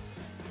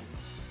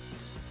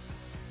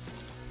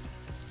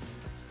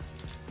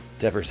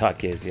 Devers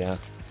hotcakes, yeah.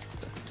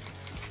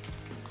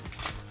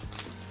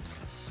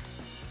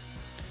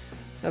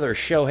 Another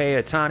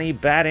Shohei Ohtani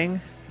batting.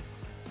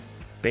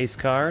 Base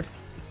card.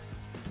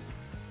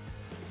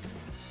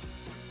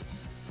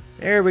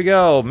 There we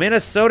go.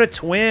 Minnesota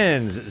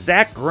Twins.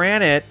 Zach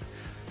Granite.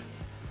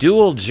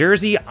 Dual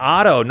jersey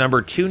auto.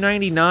 Number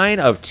 299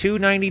 of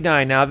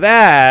 299. Now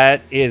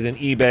that is an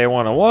eBay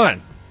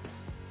 101.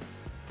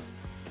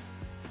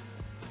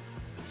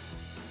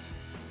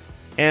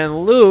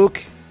 And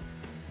Luke.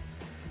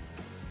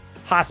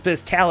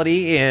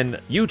 Hospitality in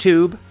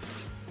YouTube.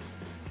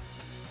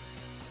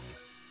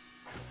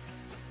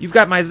 You've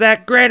got my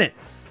Zach Granite.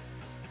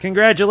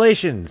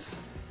 Congratulations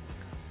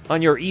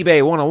on your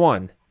eBay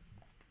 101.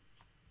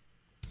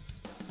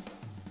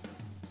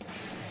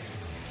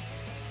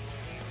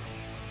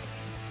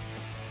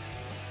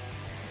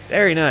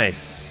 Very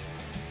nice.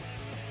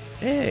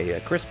 Hey, a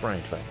Chris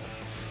Bryant finally.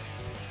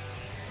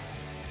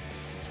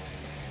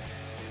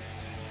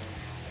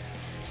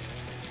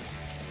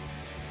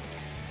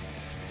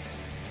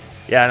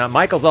 Yeah, now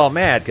Michael's all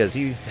mad because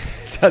he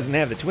doesn't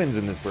have the Twins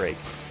in this break.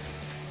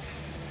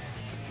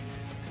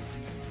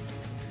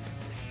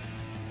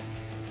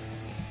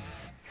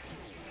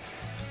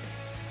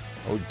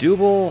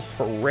 Odubel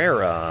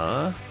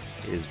Herrera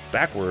is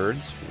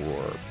backwards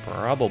for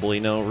probably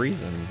no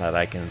reason that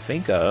I can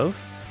think of,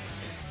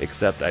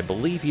 except I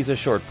believe he's a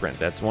short print.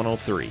 That's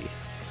 103.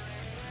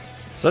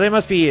 So they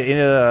must be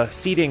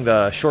seeding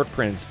the short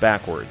prints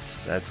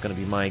backwards. That's going to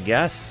be my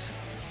guess.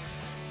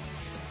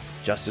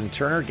 Justin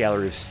Turner,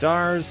 Gallery of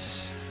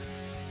Stars,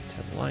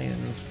 Ted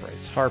Lyons,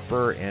 Bryce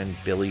Harper, and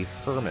Billy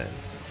Herman.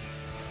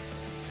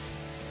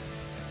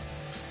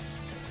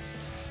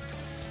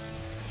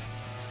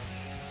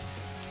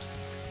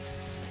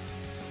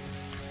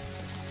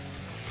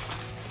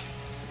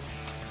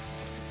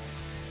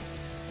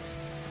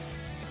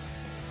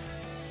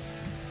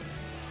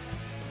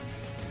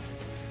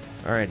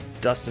 All right,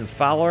 Dustin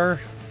Fowler,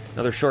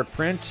 another short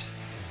print,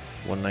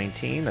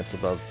 119. That's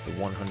above the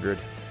 100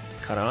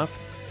 cutoff.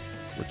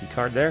 Rookie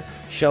card there.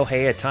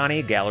 Shohei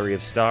Ohtani, Gallery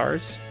of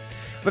Stars.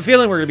 I have a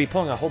feeling we're going to be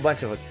pulling a whole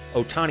bunch of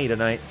Ohtani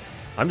tonight.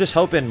 I'm just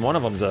hoping one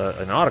of them's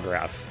an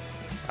autograph.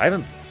 I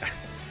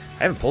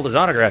haven't pulled his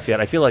autograph yet.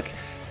 I feel like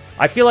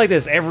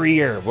this every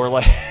year. We're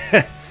like,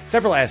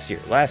 except for last year.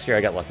 Last year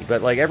I got lucky,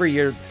 but like every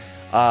year,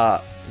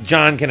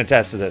 John can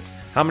attest to this.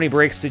 How many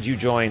breaks did you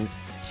join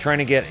trying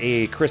to get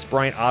a Chris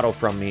Bryant auto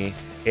from me,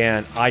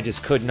 and I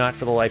just could not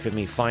for the life of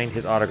me find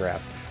his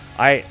autograph.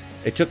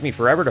 It took me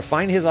forever to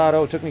find his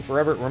auto. It took me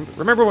forever.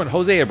 Remember when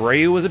Jose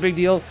Abreu was a big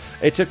deal?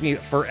 It took me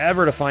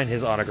forever to find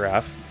his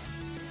autograph.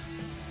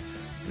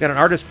 We got an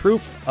artist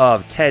proof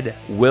of Ted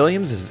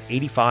Williams. This is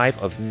 85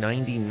 of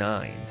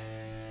 99.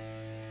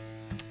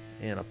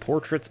 And a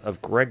portrait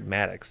of Greg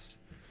Maddux.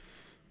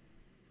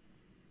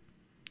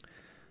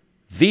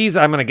 These,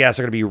 I'm going to guess,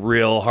 are going to be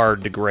real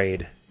hard to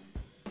grade.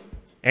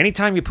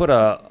 Anytime you put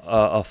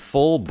a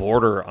full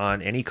border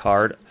on any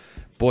card,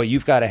 boy,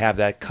 you've got to have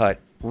that cut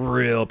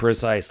real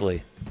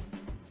precisely.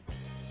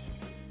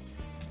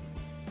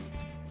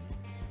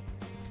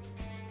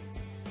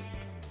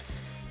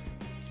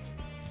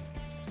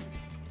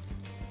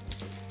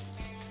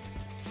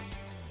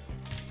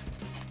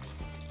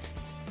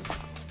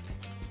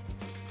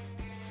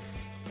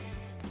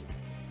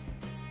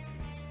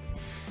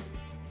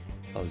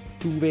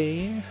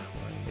 Altuve,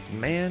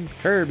 McMahon,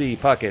 Kirby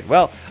Puckett.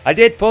 Well, I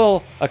did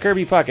pull a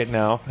Kirby Puckett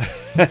now,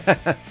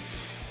 but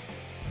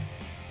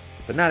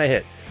not a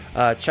hit.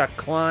 Chuck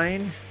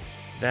Klein,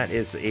 that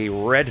is a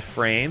red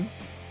frame.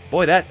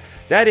 Boy, that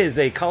is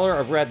a color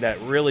of red that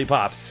really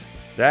pops.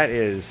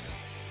 That's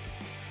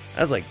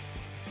like,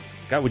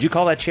 God, would you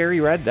call that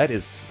cherry red? That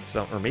is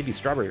some, or maybe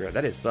strawberry red.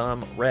 That is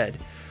some red.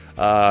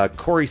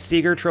 Corey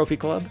Seager, Trophy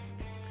Club.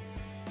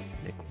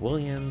 Nick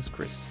Williams,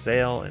 Chris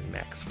Sale, and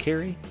Max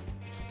Carey.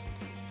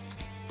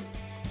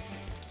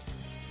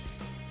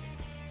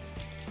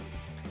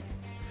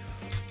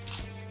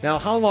 Now,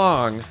 how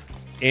long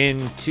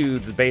into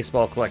the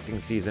baseball collecting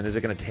season is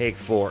it going to take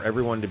for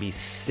everyone to be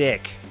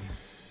sick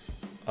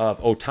of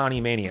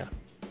Ohtani mania?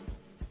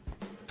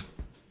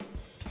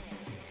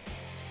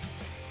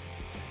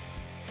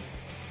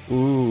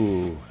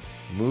 Ooh,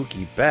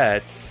 Mookie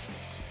Betts.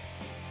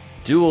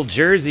 Dual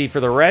jersey for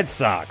the Red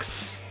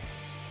Sox.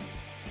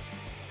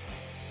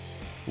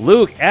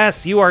 Luke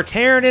S., you are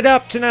tearing it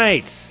up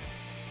tonight.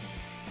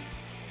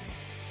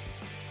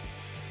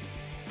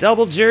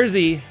 Double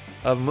jersey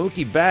of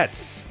Mookie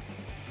Betts.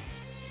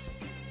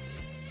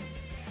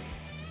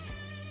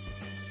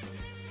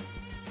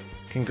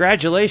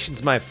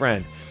 Congratulations, my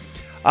friend.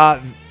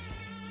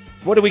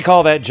 What do we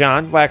call that,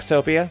 John?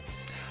 Waxtopia?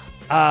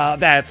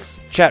 That's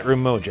Chat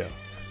Room Mojo.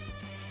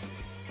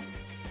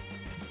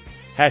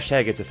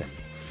 Hashtag it's a thing.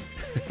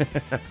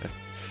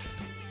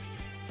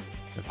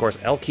 Of course,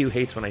 LQ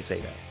hates when I say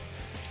that,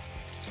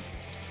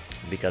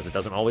 because it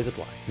doesn't always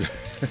apply.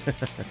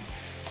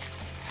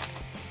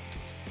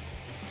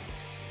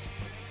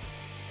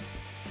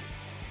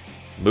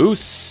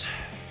 Moose.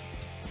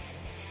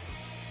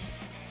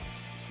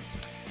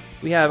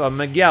 We have a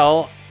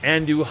Miguel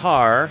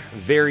Andujar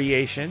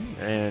variation,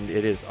 and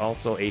it is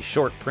also a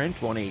short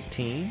print,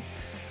 118.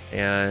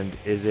 And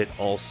is it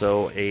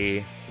also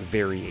a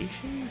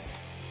variation?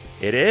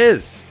 It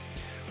is.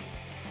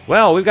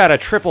 Well, we've got a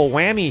triple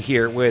whammy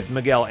here with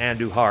Miguel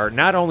Andujar.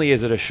 Not only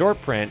is it a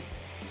short print,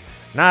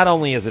 not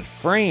only is it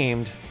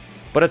framed,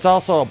 but it's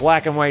also a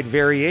black and white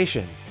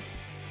variation.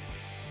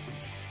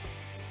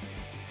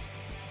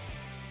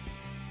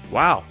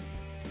 Wow.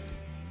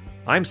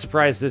 I'm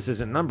surprised this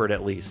isn't numbered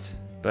at least.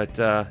 But,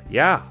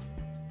 yeah.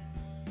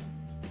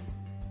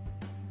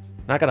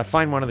 Not going to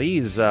find one of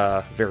these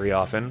very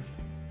often.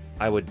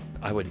 I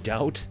would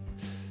doubt.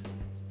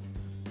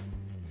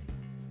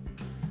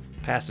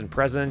 Past and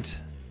present.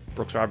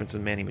 Brooks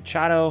Robinson, Manny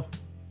Machado.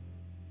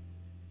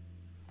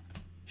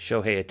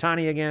 Shohei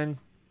Ohtani again.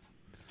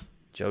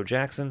 Joe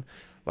Jackson.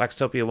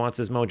 Waxtopia wants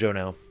his mojo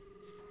now.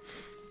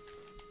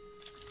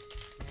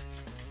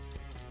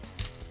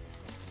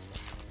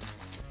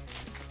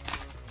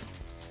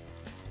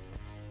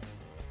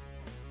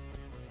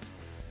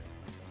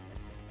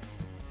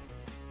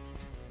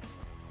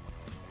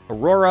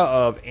 Aurora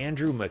of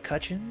Andrew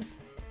McCutchen.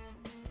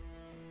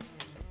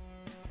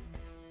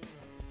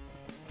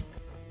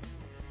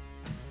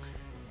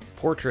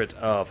 Portrait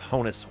of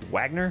Honus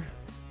Wagner.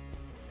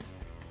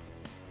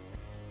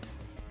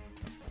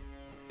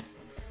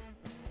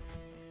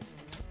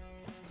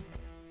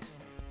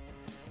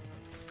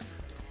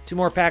 Two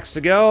more packs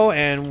to go,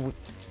 and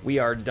we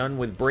are done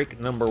with break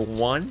number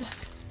 1.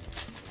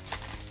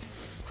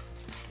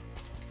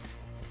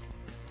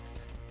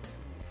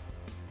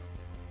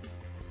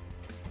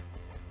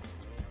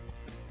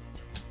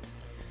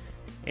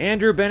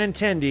 Andrew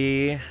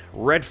Benintendi,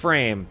 red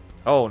frame.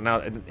 Oh,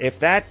 now if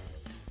that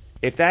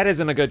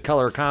isn't a good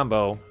color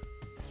combo,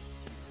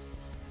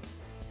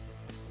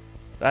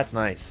 that's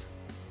nice.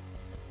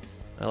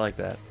 I like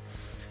that.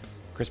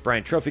 Chris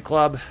Bryant Trophy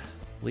Club,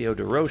 Leo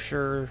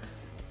DeRocher,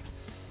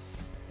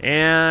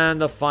 and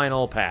the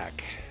final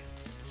pack.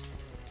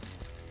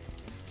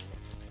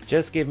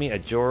 Just give me a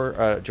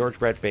George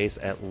Brett base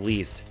at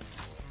least.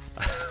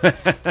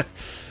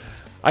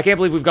 I can't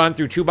believe we've gone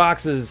through 2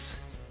 boxes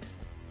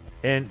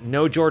and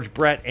no George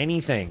Brett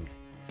anything.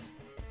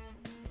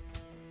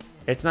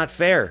 It's not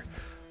fair.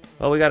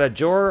 Well, we got a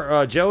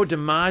Joe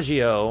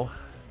DiMaggio.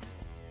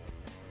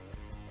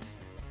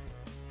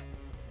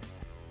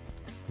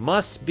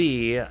 Must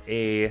be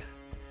a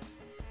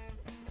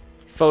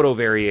photo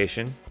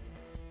variation.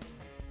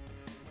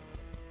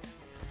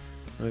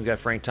 And we've got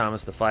Frank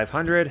Thomas, the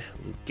 500,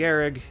 Luke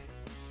Gehrig,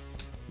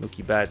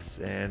 Mookie Betts,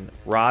 and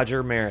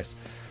Roger Maris.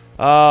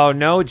 Oh,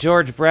 no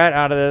George Brett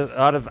out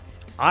of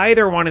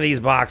either one of these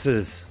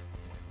boxes.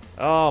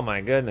 Oh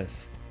my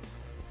goodness.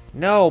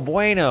 No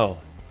bueno.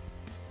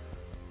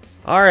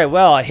 All right,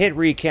 well, a hit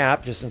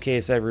recap, just in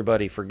case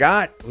everybody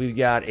forgot. We've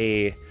got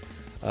a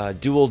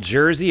dual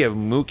jersey of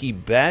Mookie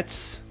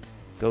Betts.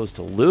 Goes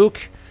to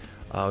Luke.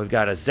 We've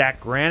got a Zach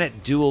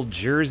Granite dual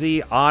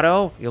jersey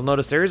auto. You'll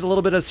notice there is a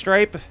little bit of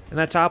stripe in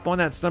that top one.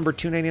 That's number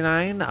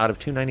 299 out of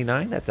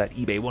 299. That's at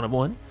eBay 1 of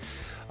 1.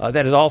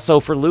 That is also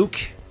for Luke.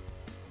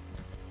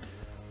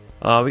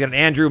 We got an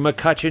Andrew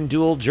McCutchen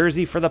dual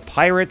jersey for the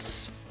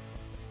Pirates.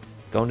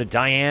 Going to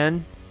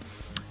Diane.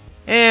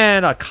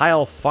 And a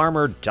Kyle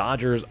Farmer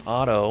Dodgers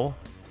auto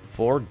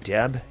for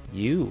Deb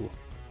U.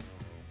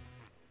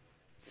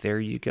 There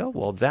you go.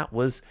 Well, that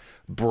was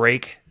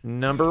break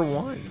number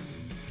 1.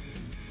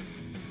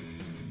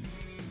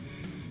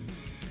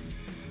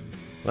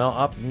 Well,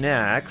 up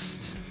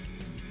next...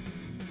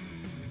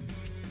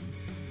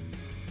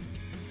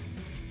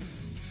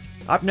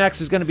 Up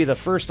next is going to be the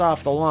first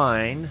off the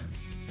line.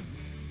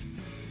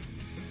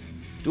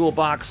 Dual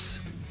box,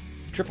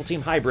 triple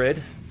team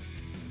hybrid.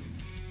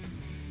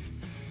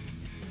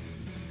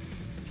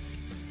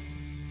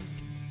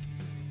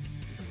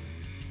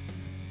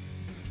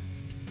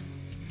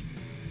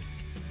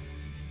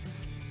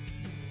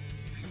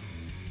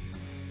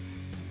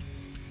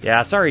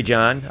 Yeah, sorry,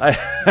 John.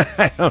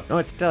 I don't know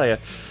what to tell you.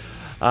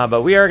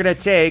 But we are going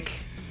to take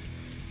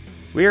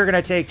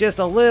just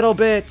a little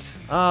bit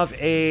of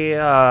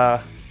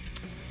a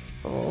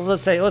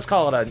let's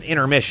call it an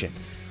intermission.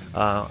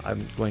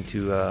 I'm going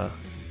to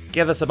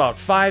give us about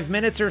 5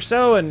 minutes or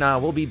so, and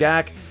we'll be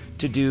back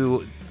to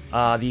do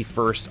the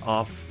first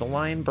off the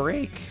line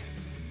break.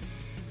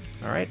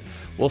 All right,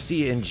 we'll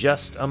see you in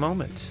just a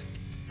moment.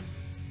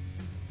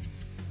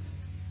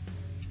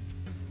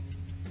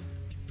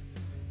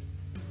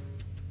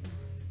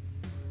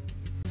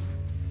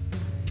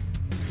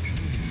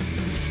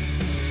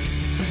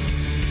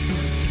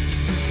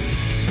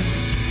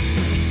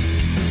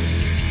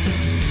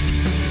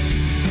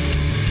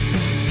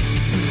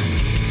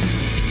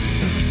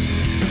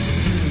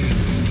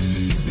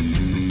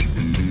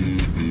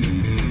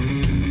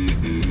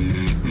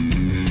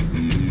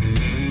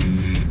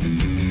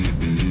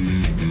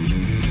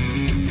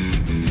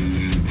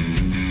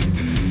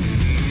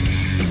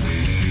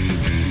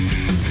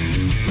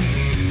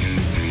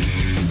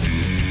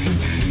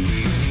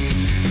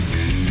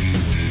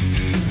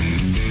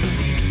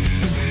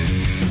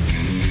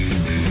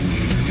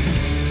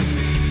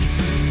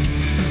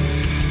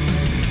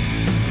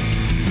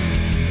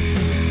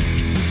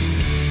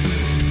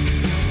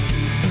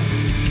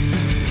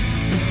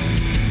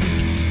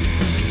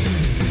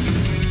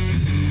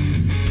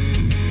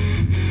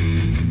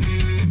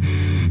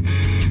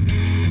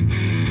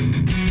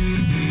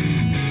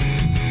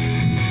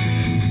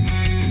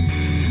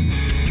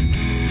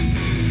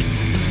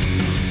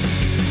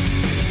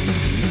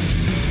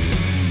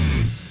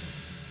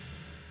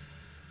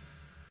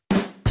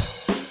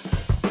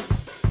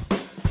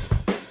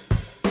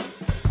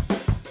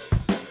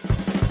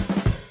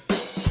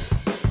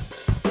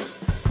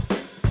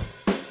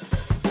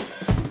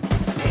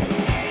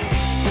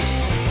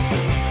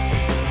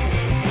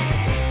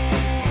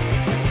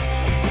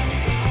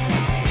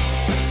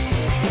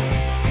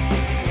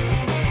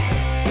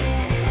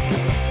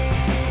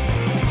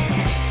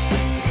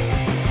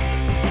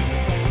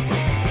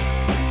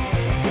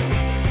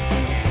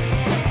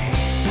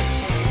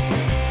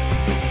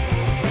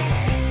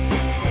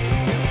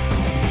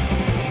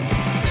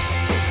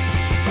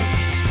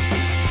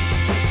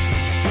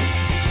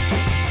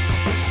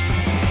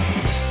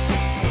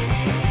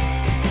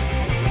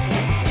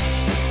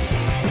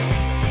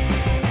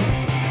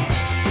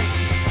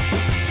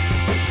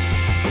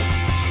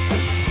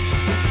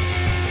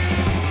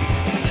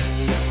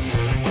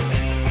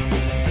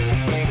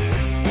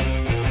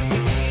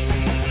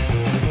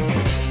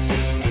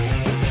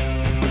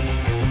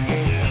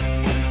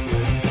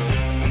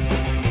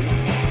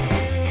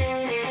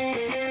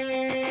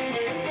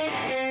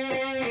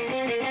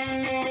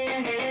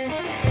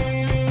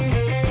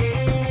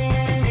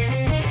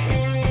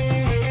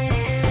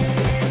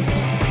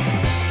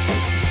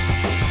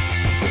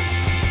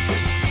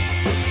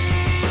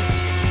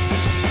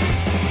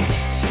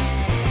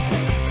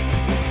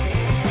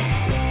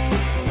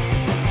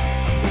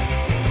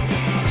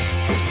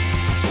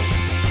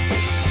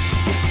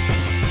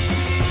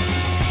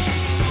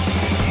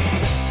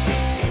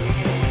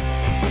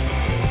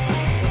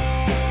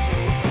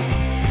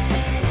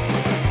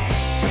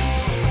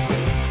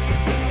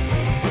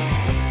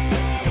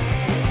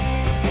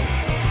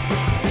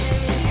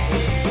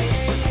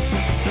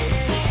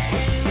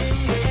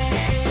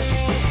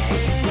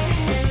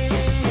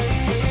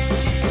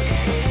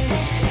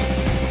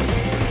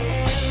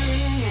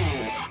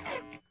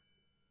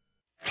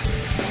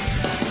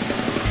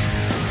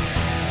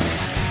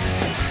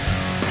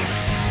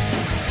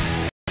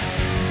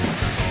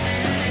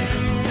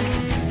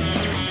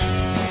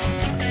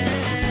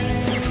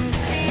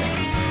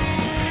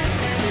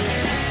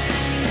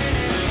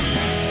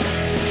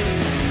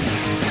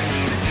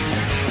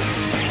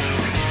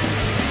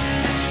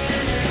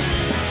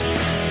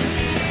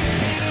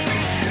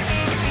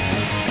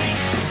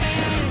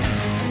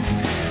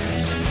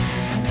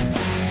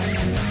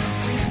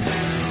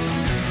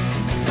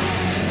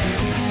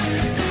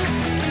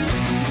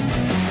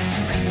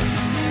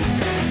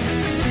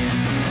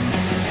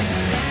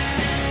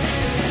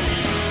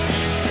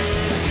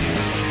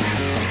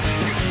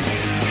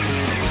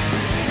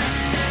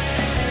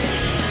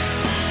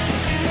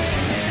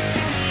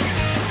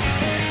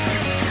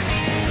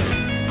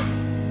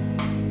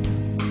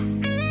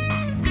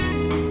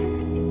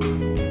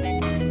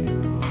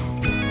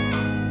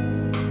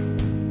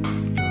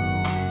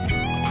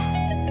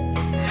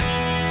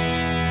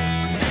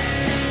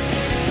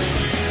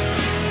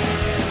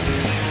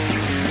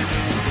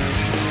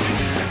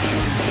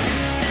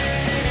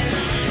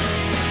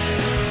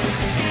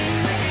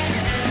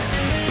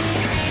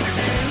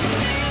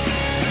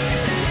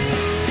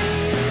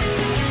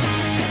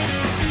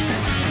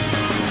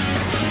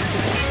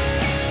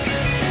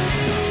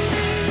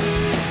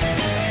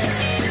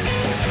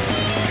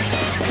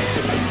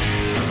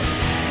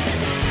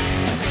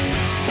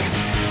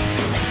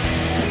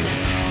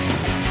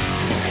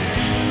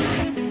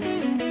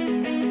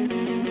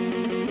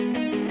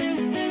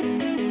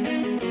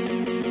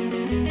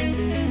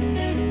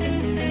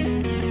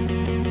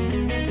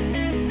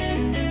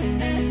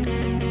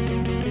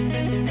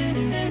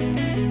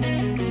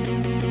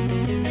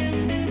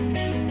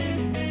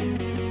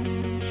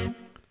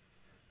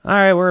 All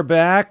right, we're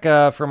back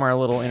from our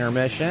little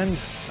intermission.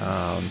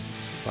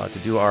 About to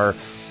do our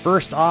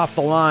first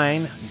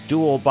off-the-line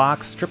dual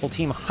box triple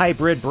team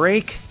hybrid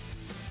break.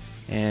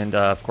 And,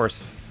 of course,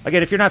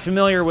 again, if you're not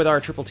familiar with our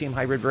triple team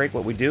hybrid break,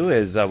 what we do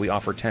is we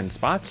offer 10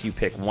 spots. You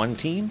pick one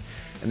team,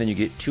 and then you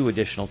get 2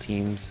 additional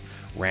teams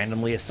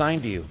randomly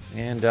assigned to you.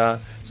 And so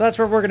that's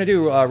what we're going to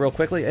do real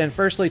quickly. And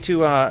firstly,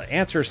 to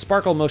answer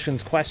Sparkle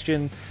Motion's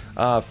question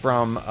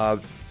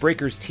from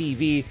Breakers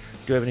TV,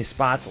 do we have any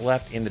spots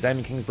left in the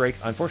Diamond Kings break?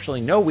 Unfortunately,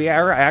 no. We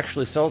are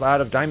actually sold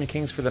out of Diamond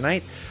Kings for the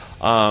night.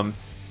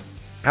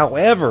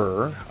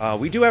 However,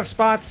 we do have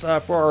spots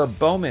for our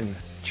Bowman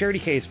charity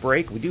case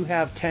break. We do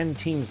have 10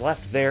 teams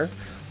left there.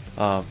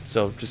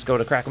 So just go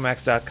to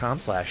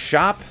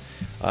cracklemax.com/shop,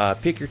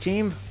 pick your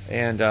team,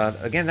 and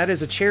again, that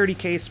is a charity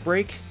case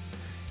break,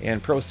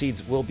 and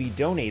proceeds will be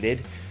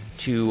donated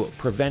to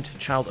Prevent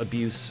Child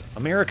Abuse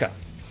America.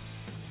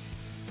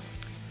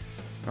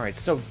 All right,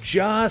 so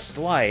just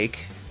like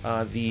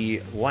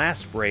the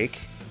last break,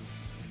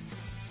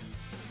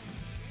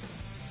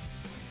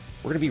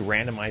 we're going to be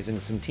randomizing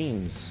some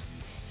teams.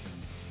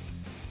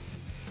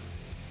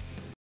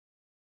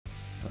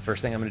 The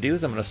first thing I'm going to do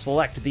is I'm going to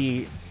select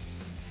the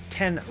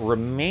 10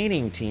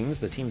 remaining teams,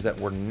 the teams that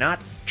were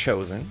not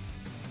chosen.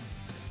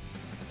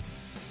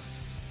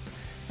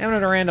 And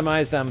I'm going to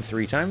randomize them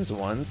 3 times.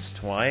 Once,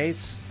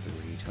 twice,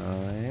 3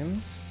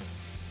 times.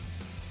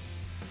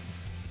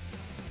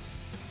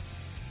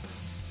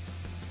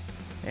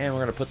 And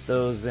we're going to put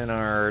those in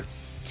our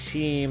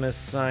team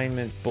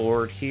assignment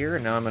board here.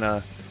 And now I'm going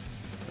to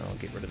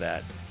get rid of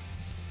that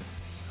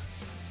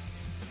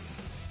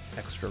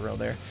extra row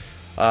there.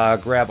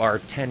 Grab our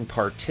 10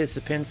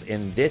 participants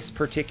in this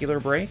particular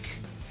break.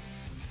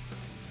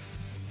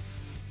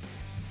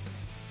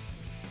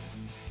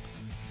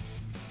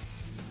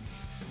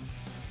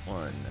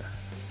 One,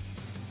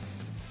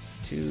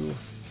 2,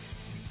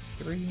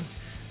 3.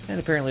 And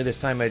apparently this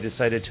time I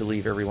decided to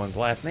leave everyone's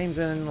last names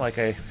in, like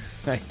I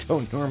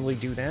don't normally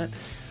do that.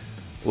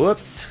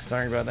 Whoops.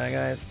 Sorry about that,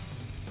 guys.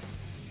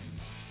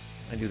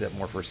 I do that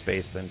more for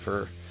space than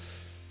for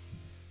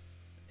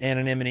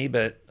anonymity,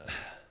 but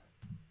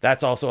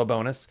that's also a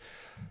bonus.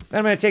 Then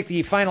I'm going to take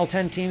the final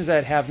 10 teams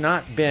that have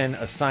not been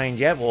assigned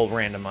yet. We'll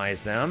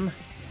randomize them.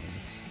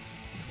 Once,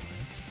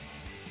 twice,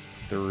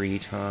 3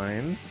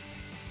 times.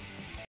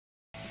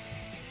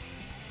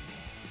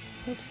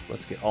 Oops,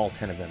 let's get all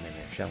 10 of them in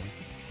there, shall we?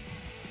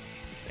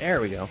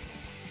 There we go.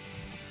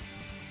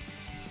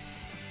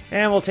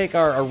 And we'll take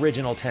our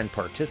original 10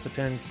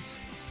 participants.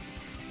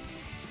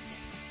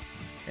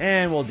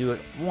 And we'll do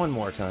it one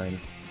more time.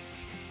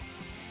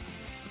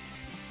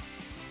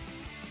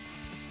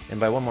 And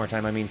by one more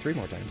time, I mean 3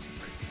 more times.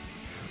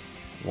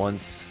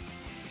 Once,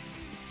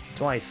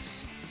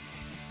 twice,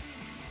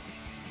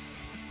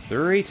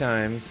 3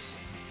 times.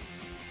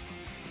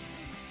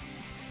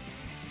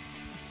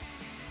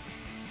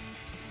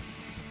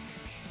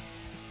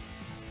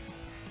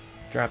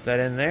 Drop that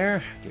in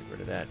there. Get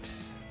rid of that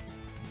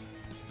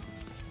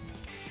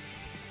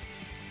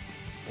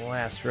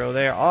last row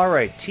there. All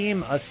right,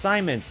 team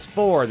assignments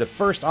for the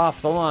first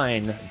off the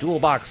line dual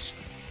box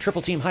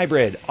triple team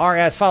hybrid are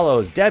as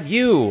follows. Deb,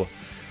 you've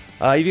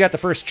got the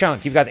first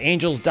chunk. You've got the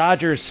Angels,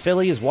 Dodgers,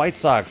 Phillies, White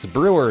Sox,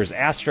 Brewers,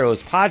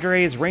 Astros,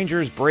 Padres,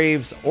 Rangers,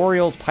 Braves,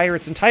 Orioles,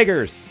 Pirates, and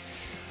Tigers.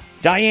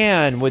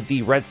 Diane with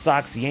the Red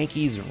Sox,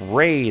 Yankees,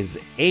 Rays,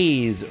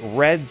 A's,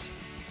 Reds,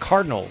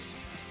 Cardinals.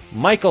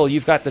 Michael,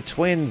 you've got the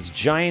Twins,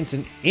 Giants,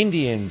 and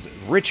Indians.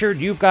 Richard,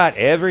 you've got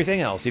everything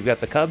else. You've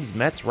got the Cubs,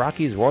 Mets,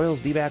 Rockies, Royals,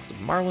 D-backs,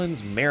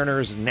 Marlins,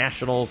 Mariners,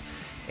 Nationals,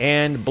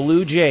 and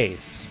Blue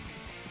Jays.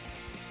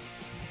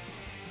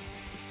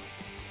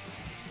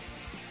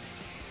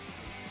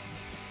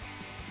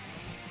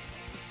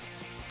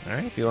 All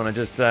right, if you want to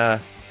just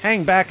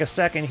hang back a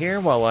second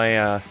here while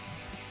I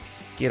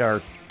get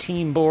our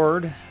team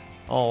board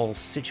all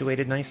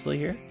situated nicely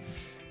here.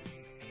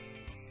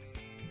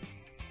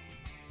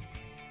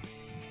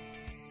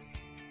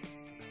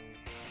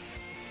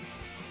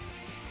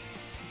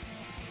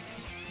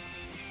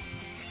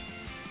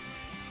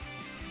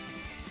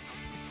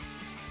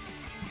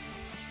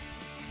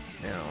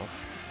 Now,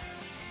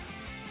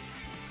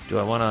 do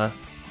I want to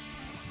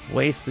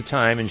waste the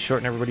time and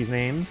shorten everybody's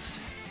names?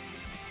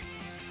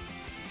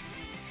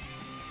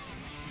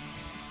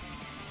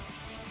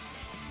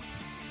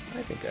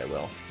 I think I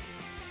will.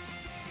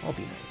 I'll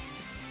be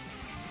nice.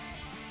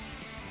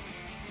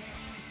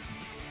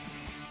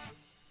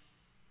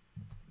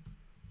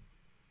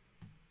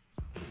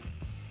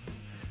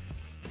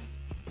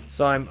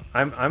 So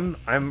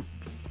I'm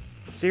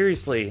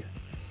seriously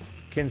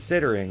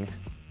considering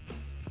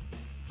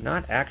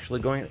not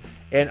actually going,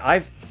 and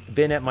I've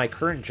been at my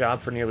current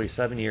job for nearly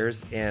 7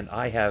 years, and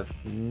I have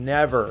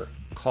never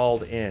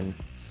called in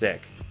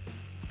sick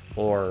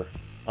or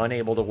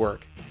unable to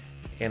work.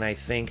 And I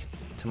think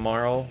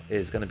tomorrow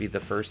is going to be the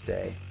first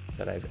day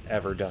that I've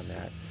ever done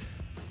that.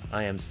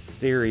 I am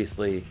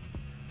seriously,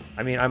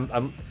 I mean,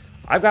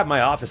 I've got my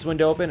office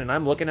window open and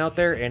I'm looking out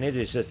there and it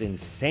is just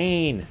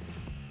insane.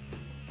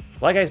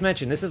 Like I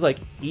mentioned, this is like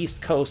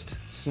East Coast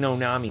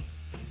Snownami.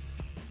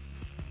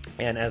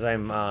 And as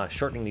I'm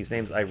shortening these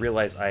names, I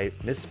realize I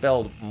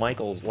misspelled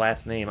Michael's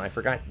last name. I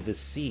forgot the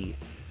C.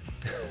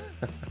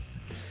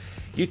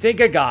 You'd think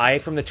a guy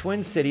from the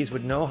Twin Cities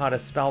would know how to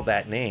spell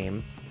that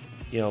name,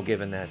 you know,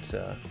 given that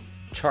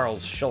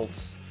Charles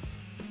Schultz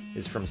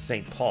is from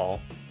St. Paul.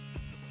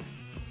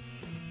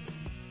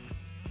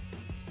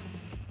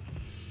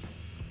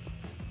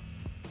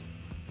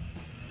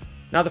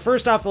 Now, the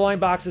first off-the-line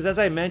boxes, as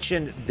I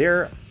mentioned,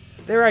 they're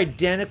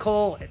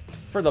identical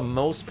for the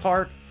most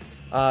part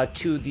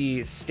to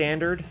the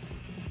standard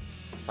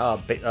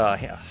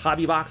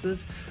hobby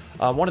boxes.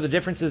 One of the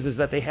differences is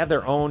that they have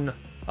their own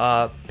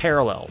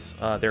parallels.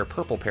 They're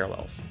purple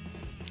parallels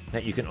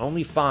that you can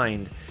only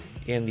find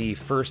in the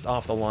first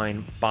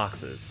off-the-line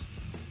boxes.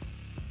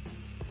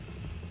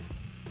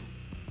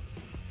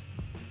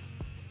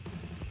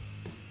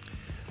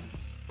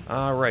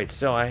 All right,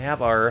 so I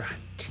have our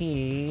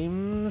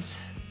teams.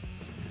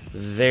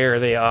 There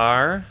they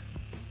are.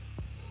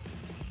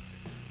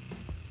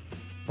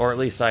 Or at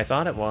least I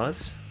thought it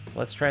was.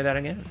 Let's try that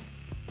again.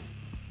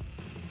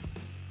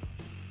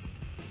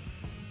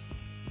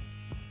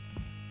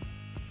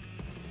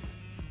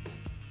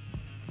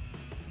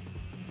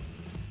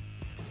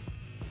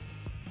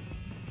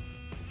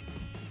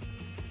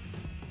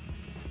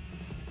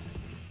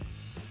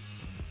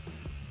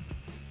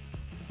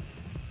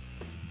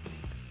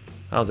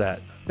 How's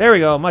that? There we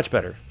go, much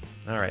better.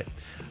 All right.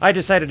 I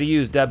decided to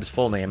use Deb's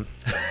full name.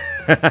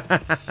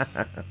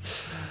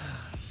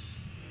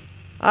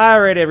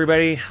 All right,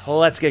 everybody,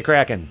 let's get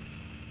cracking.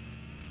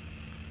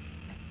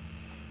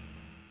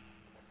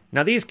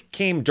 Now, these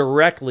came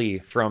directly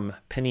from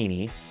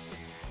Panini.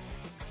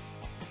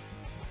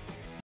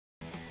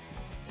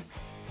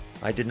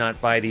 I did not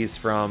buy these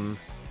from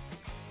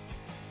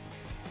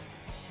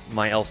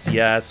my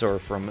LCS or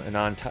from an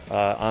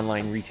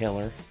online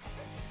retailer.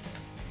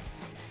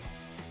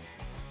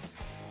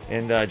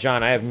 And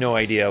John, I have no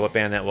idea what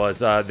band that was.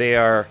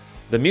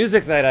 The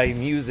music that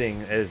I'm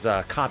using is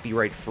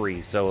copyright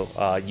free, so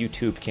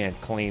YouTube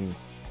can't claim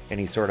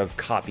any sort of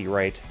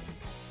copyright.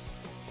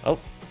 Oh,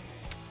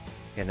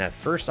 and that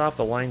first off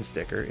the line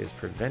sticker is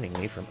preventing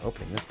me from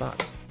opening this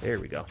box. There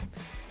we go.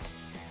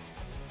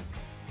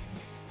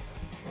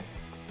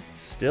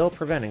 Still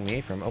preventing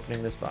me from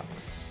opening this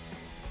box.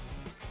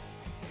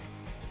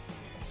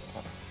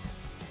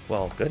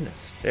 Well,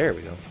 goodness, there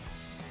we go.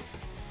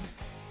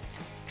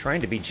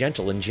 Trying to be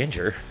gentle and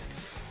ginger.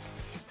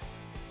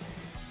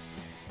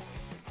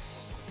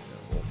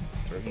 We'll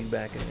throw you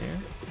back in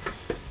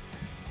there.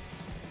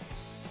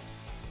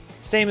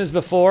 Same as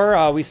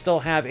before, we still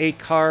have 8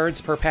 cards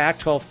per pack,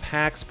 12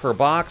 packs per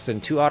box,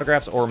 and 2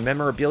 autographs or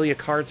memorabilia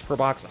cards per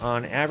box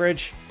on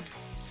average.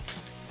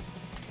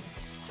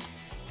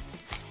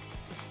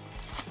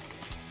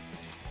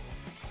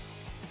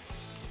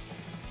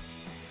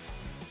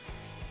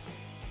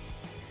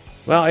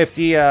 Well, if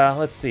the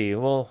let's see,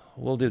 we'll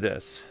do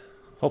this.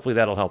 Hopefully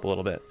that'll help a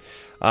little bit.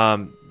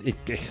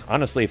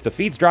 Honestly, if the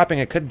feed's dropping,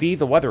 it could be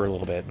the weather a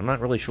little bit. I'm not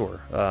really sure.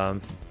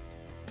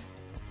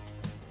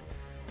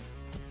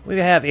 We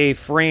have a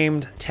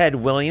framed Ted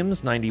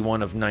Williams,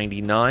 91 of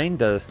 99.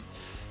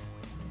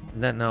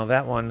 Now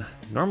that one,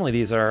 normally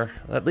these are,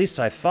 at least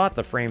I thought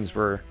the frames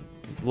were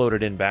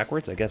loaded in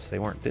backwards. I guess they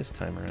weren't this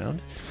time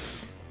around.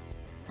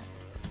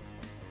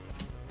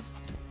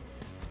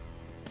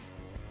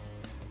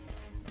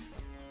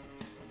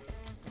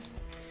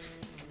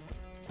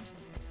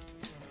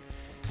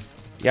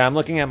 Yeah, I'm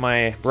looking at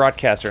my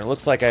broadcaster, and it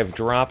looks like I've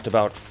dropped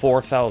about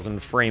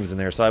 4,000 frames in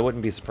there, so I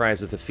wouldn't be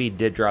surprised if the feed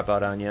did drop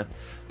out on you.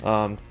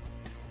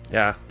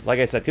 Yeah, like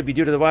I said, could be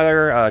due to the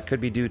weather,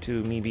 could be due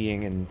to me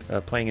being in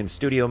playing in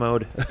studio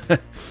mode.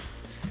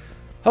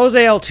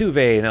 Jose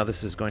Altuve. Now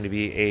this is going to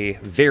be a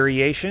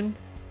variation.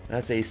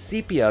 That's a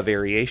sepia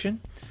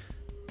variation.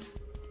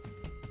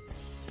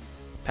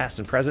 Past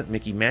and present,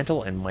 Mickey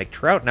Mantle and Mike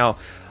Trout. Now,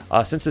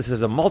 since this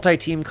is a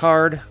multi-team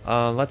card,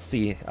 let's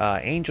see.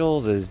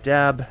 Angels is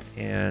Deb,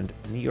 and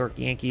New York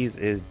Yankees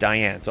is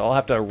Diane. So I'll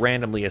have to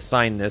randomly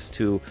assign this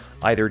to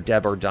either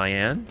Deb or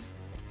Diane.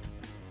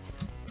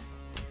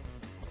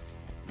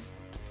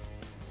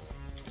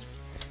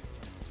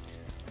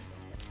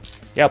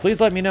 Yeah,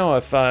 please let me know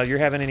if you're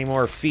having any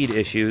more feed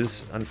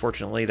issues.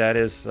 Unfortunately, that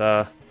is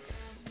that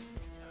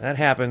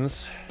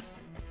happens.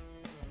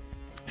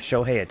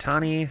 Shohei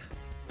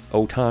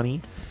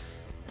Ohtani.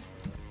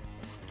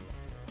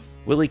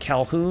 Willie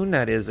Calhoun,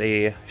 that is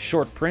a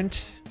short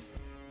print.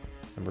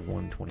 Number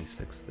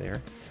 126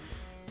 there.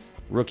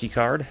 Rookie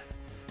card.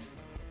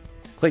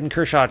 Clayton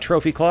Kershaw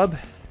Trophy Club.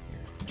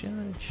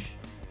 Judge.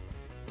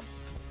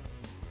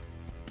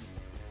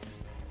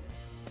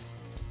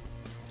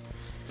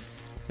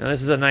 Now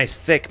this is a nice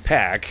thick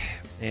pack,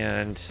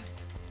 and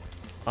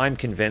I'm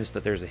convinced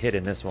that there's a hit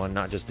in this one,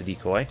 not just a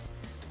decoy.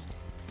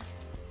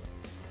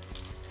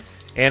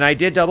 And I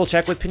did double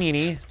check with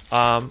Panini.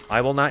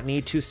 I will not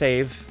need to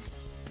save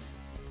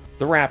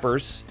the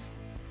wrappers.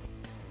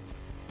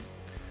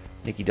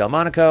 Nicky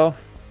Delmonico,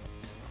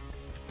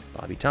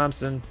 Bobby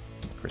Thompson,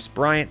 Chris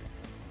Bryant,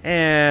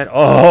 And,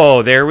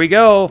 oh, there we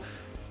go.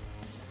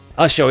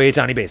 A Shohei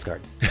Ohtani base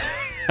card.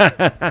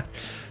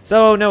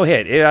 So, no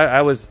hit.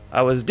 I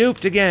was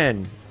duped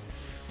again.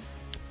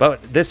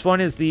 But this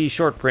one is the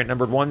short print,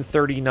 numbered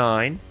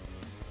 139.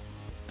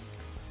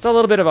 So a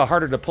little bit of a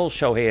harder to pull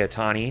Shohei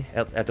Ohtani,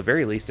 at the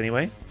very least,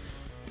 anyway.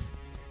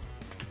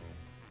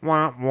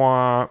 Wah,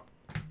 wah.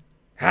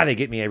 Ah, they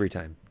get me every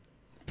time.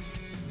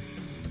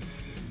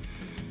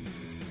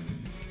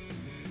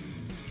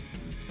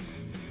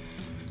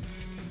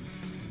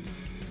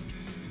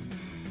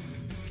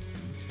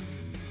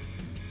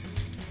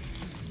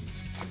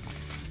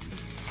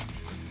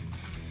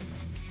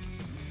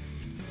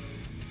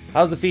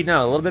 How's the feed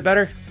now? A little bit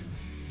better?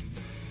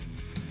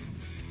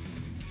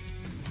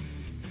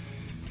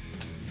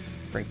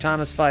 Frank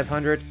Thomas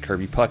 500,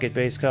 Kirby Puckett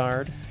base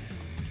card.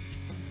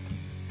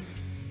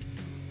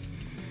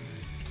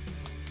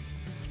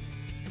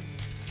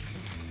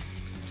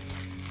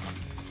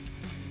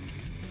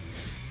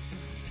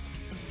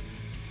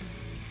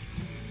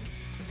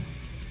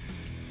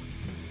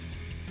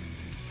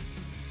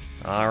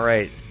 All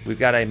right, we've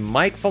got a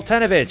Mike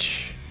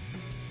Fultenovich.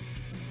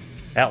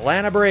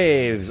 Atlanta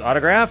Braves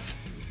autograph.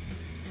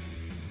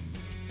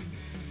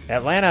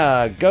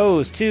 Atlanta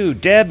goes to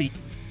Deb.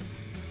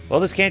 Well,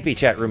 this can't be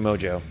Chat Room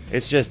Mojo.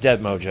 It's just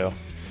Deb Mojo.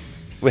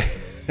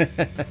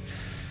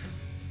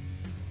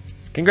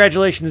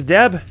 Congratulations,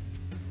 Deb.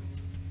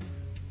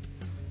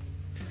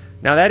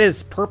 Now, that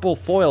is purple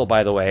foil,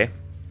 by the way.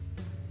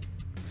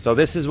 So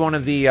this is one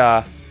of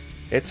the...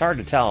 it's hard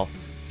to tell.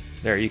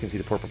 There, you can see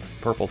the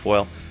purple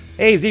foil.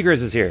 Hey,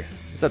 Zegras is here.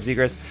 What's up,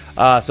 Zegras?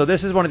 So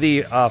this is one of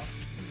the...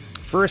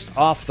 first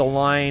off the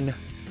line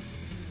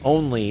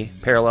only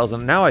parallels,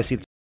 and now I see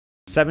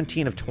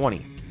 17 of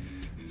 20.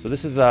 So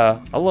this is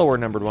a lower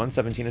numbered one,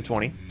 17 of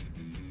 20.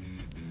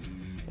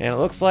 And it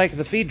looks like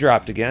the feed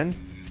dropped again.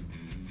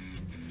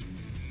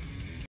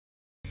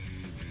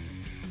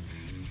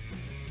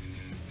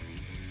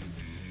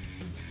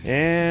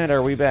 And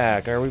are we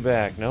back? Are we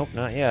back? Nope,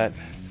 not yet.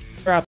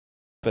 It's dropping.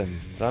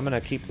 So I'm going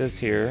to keep this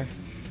here,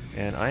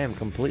 and I am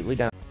completely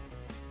down.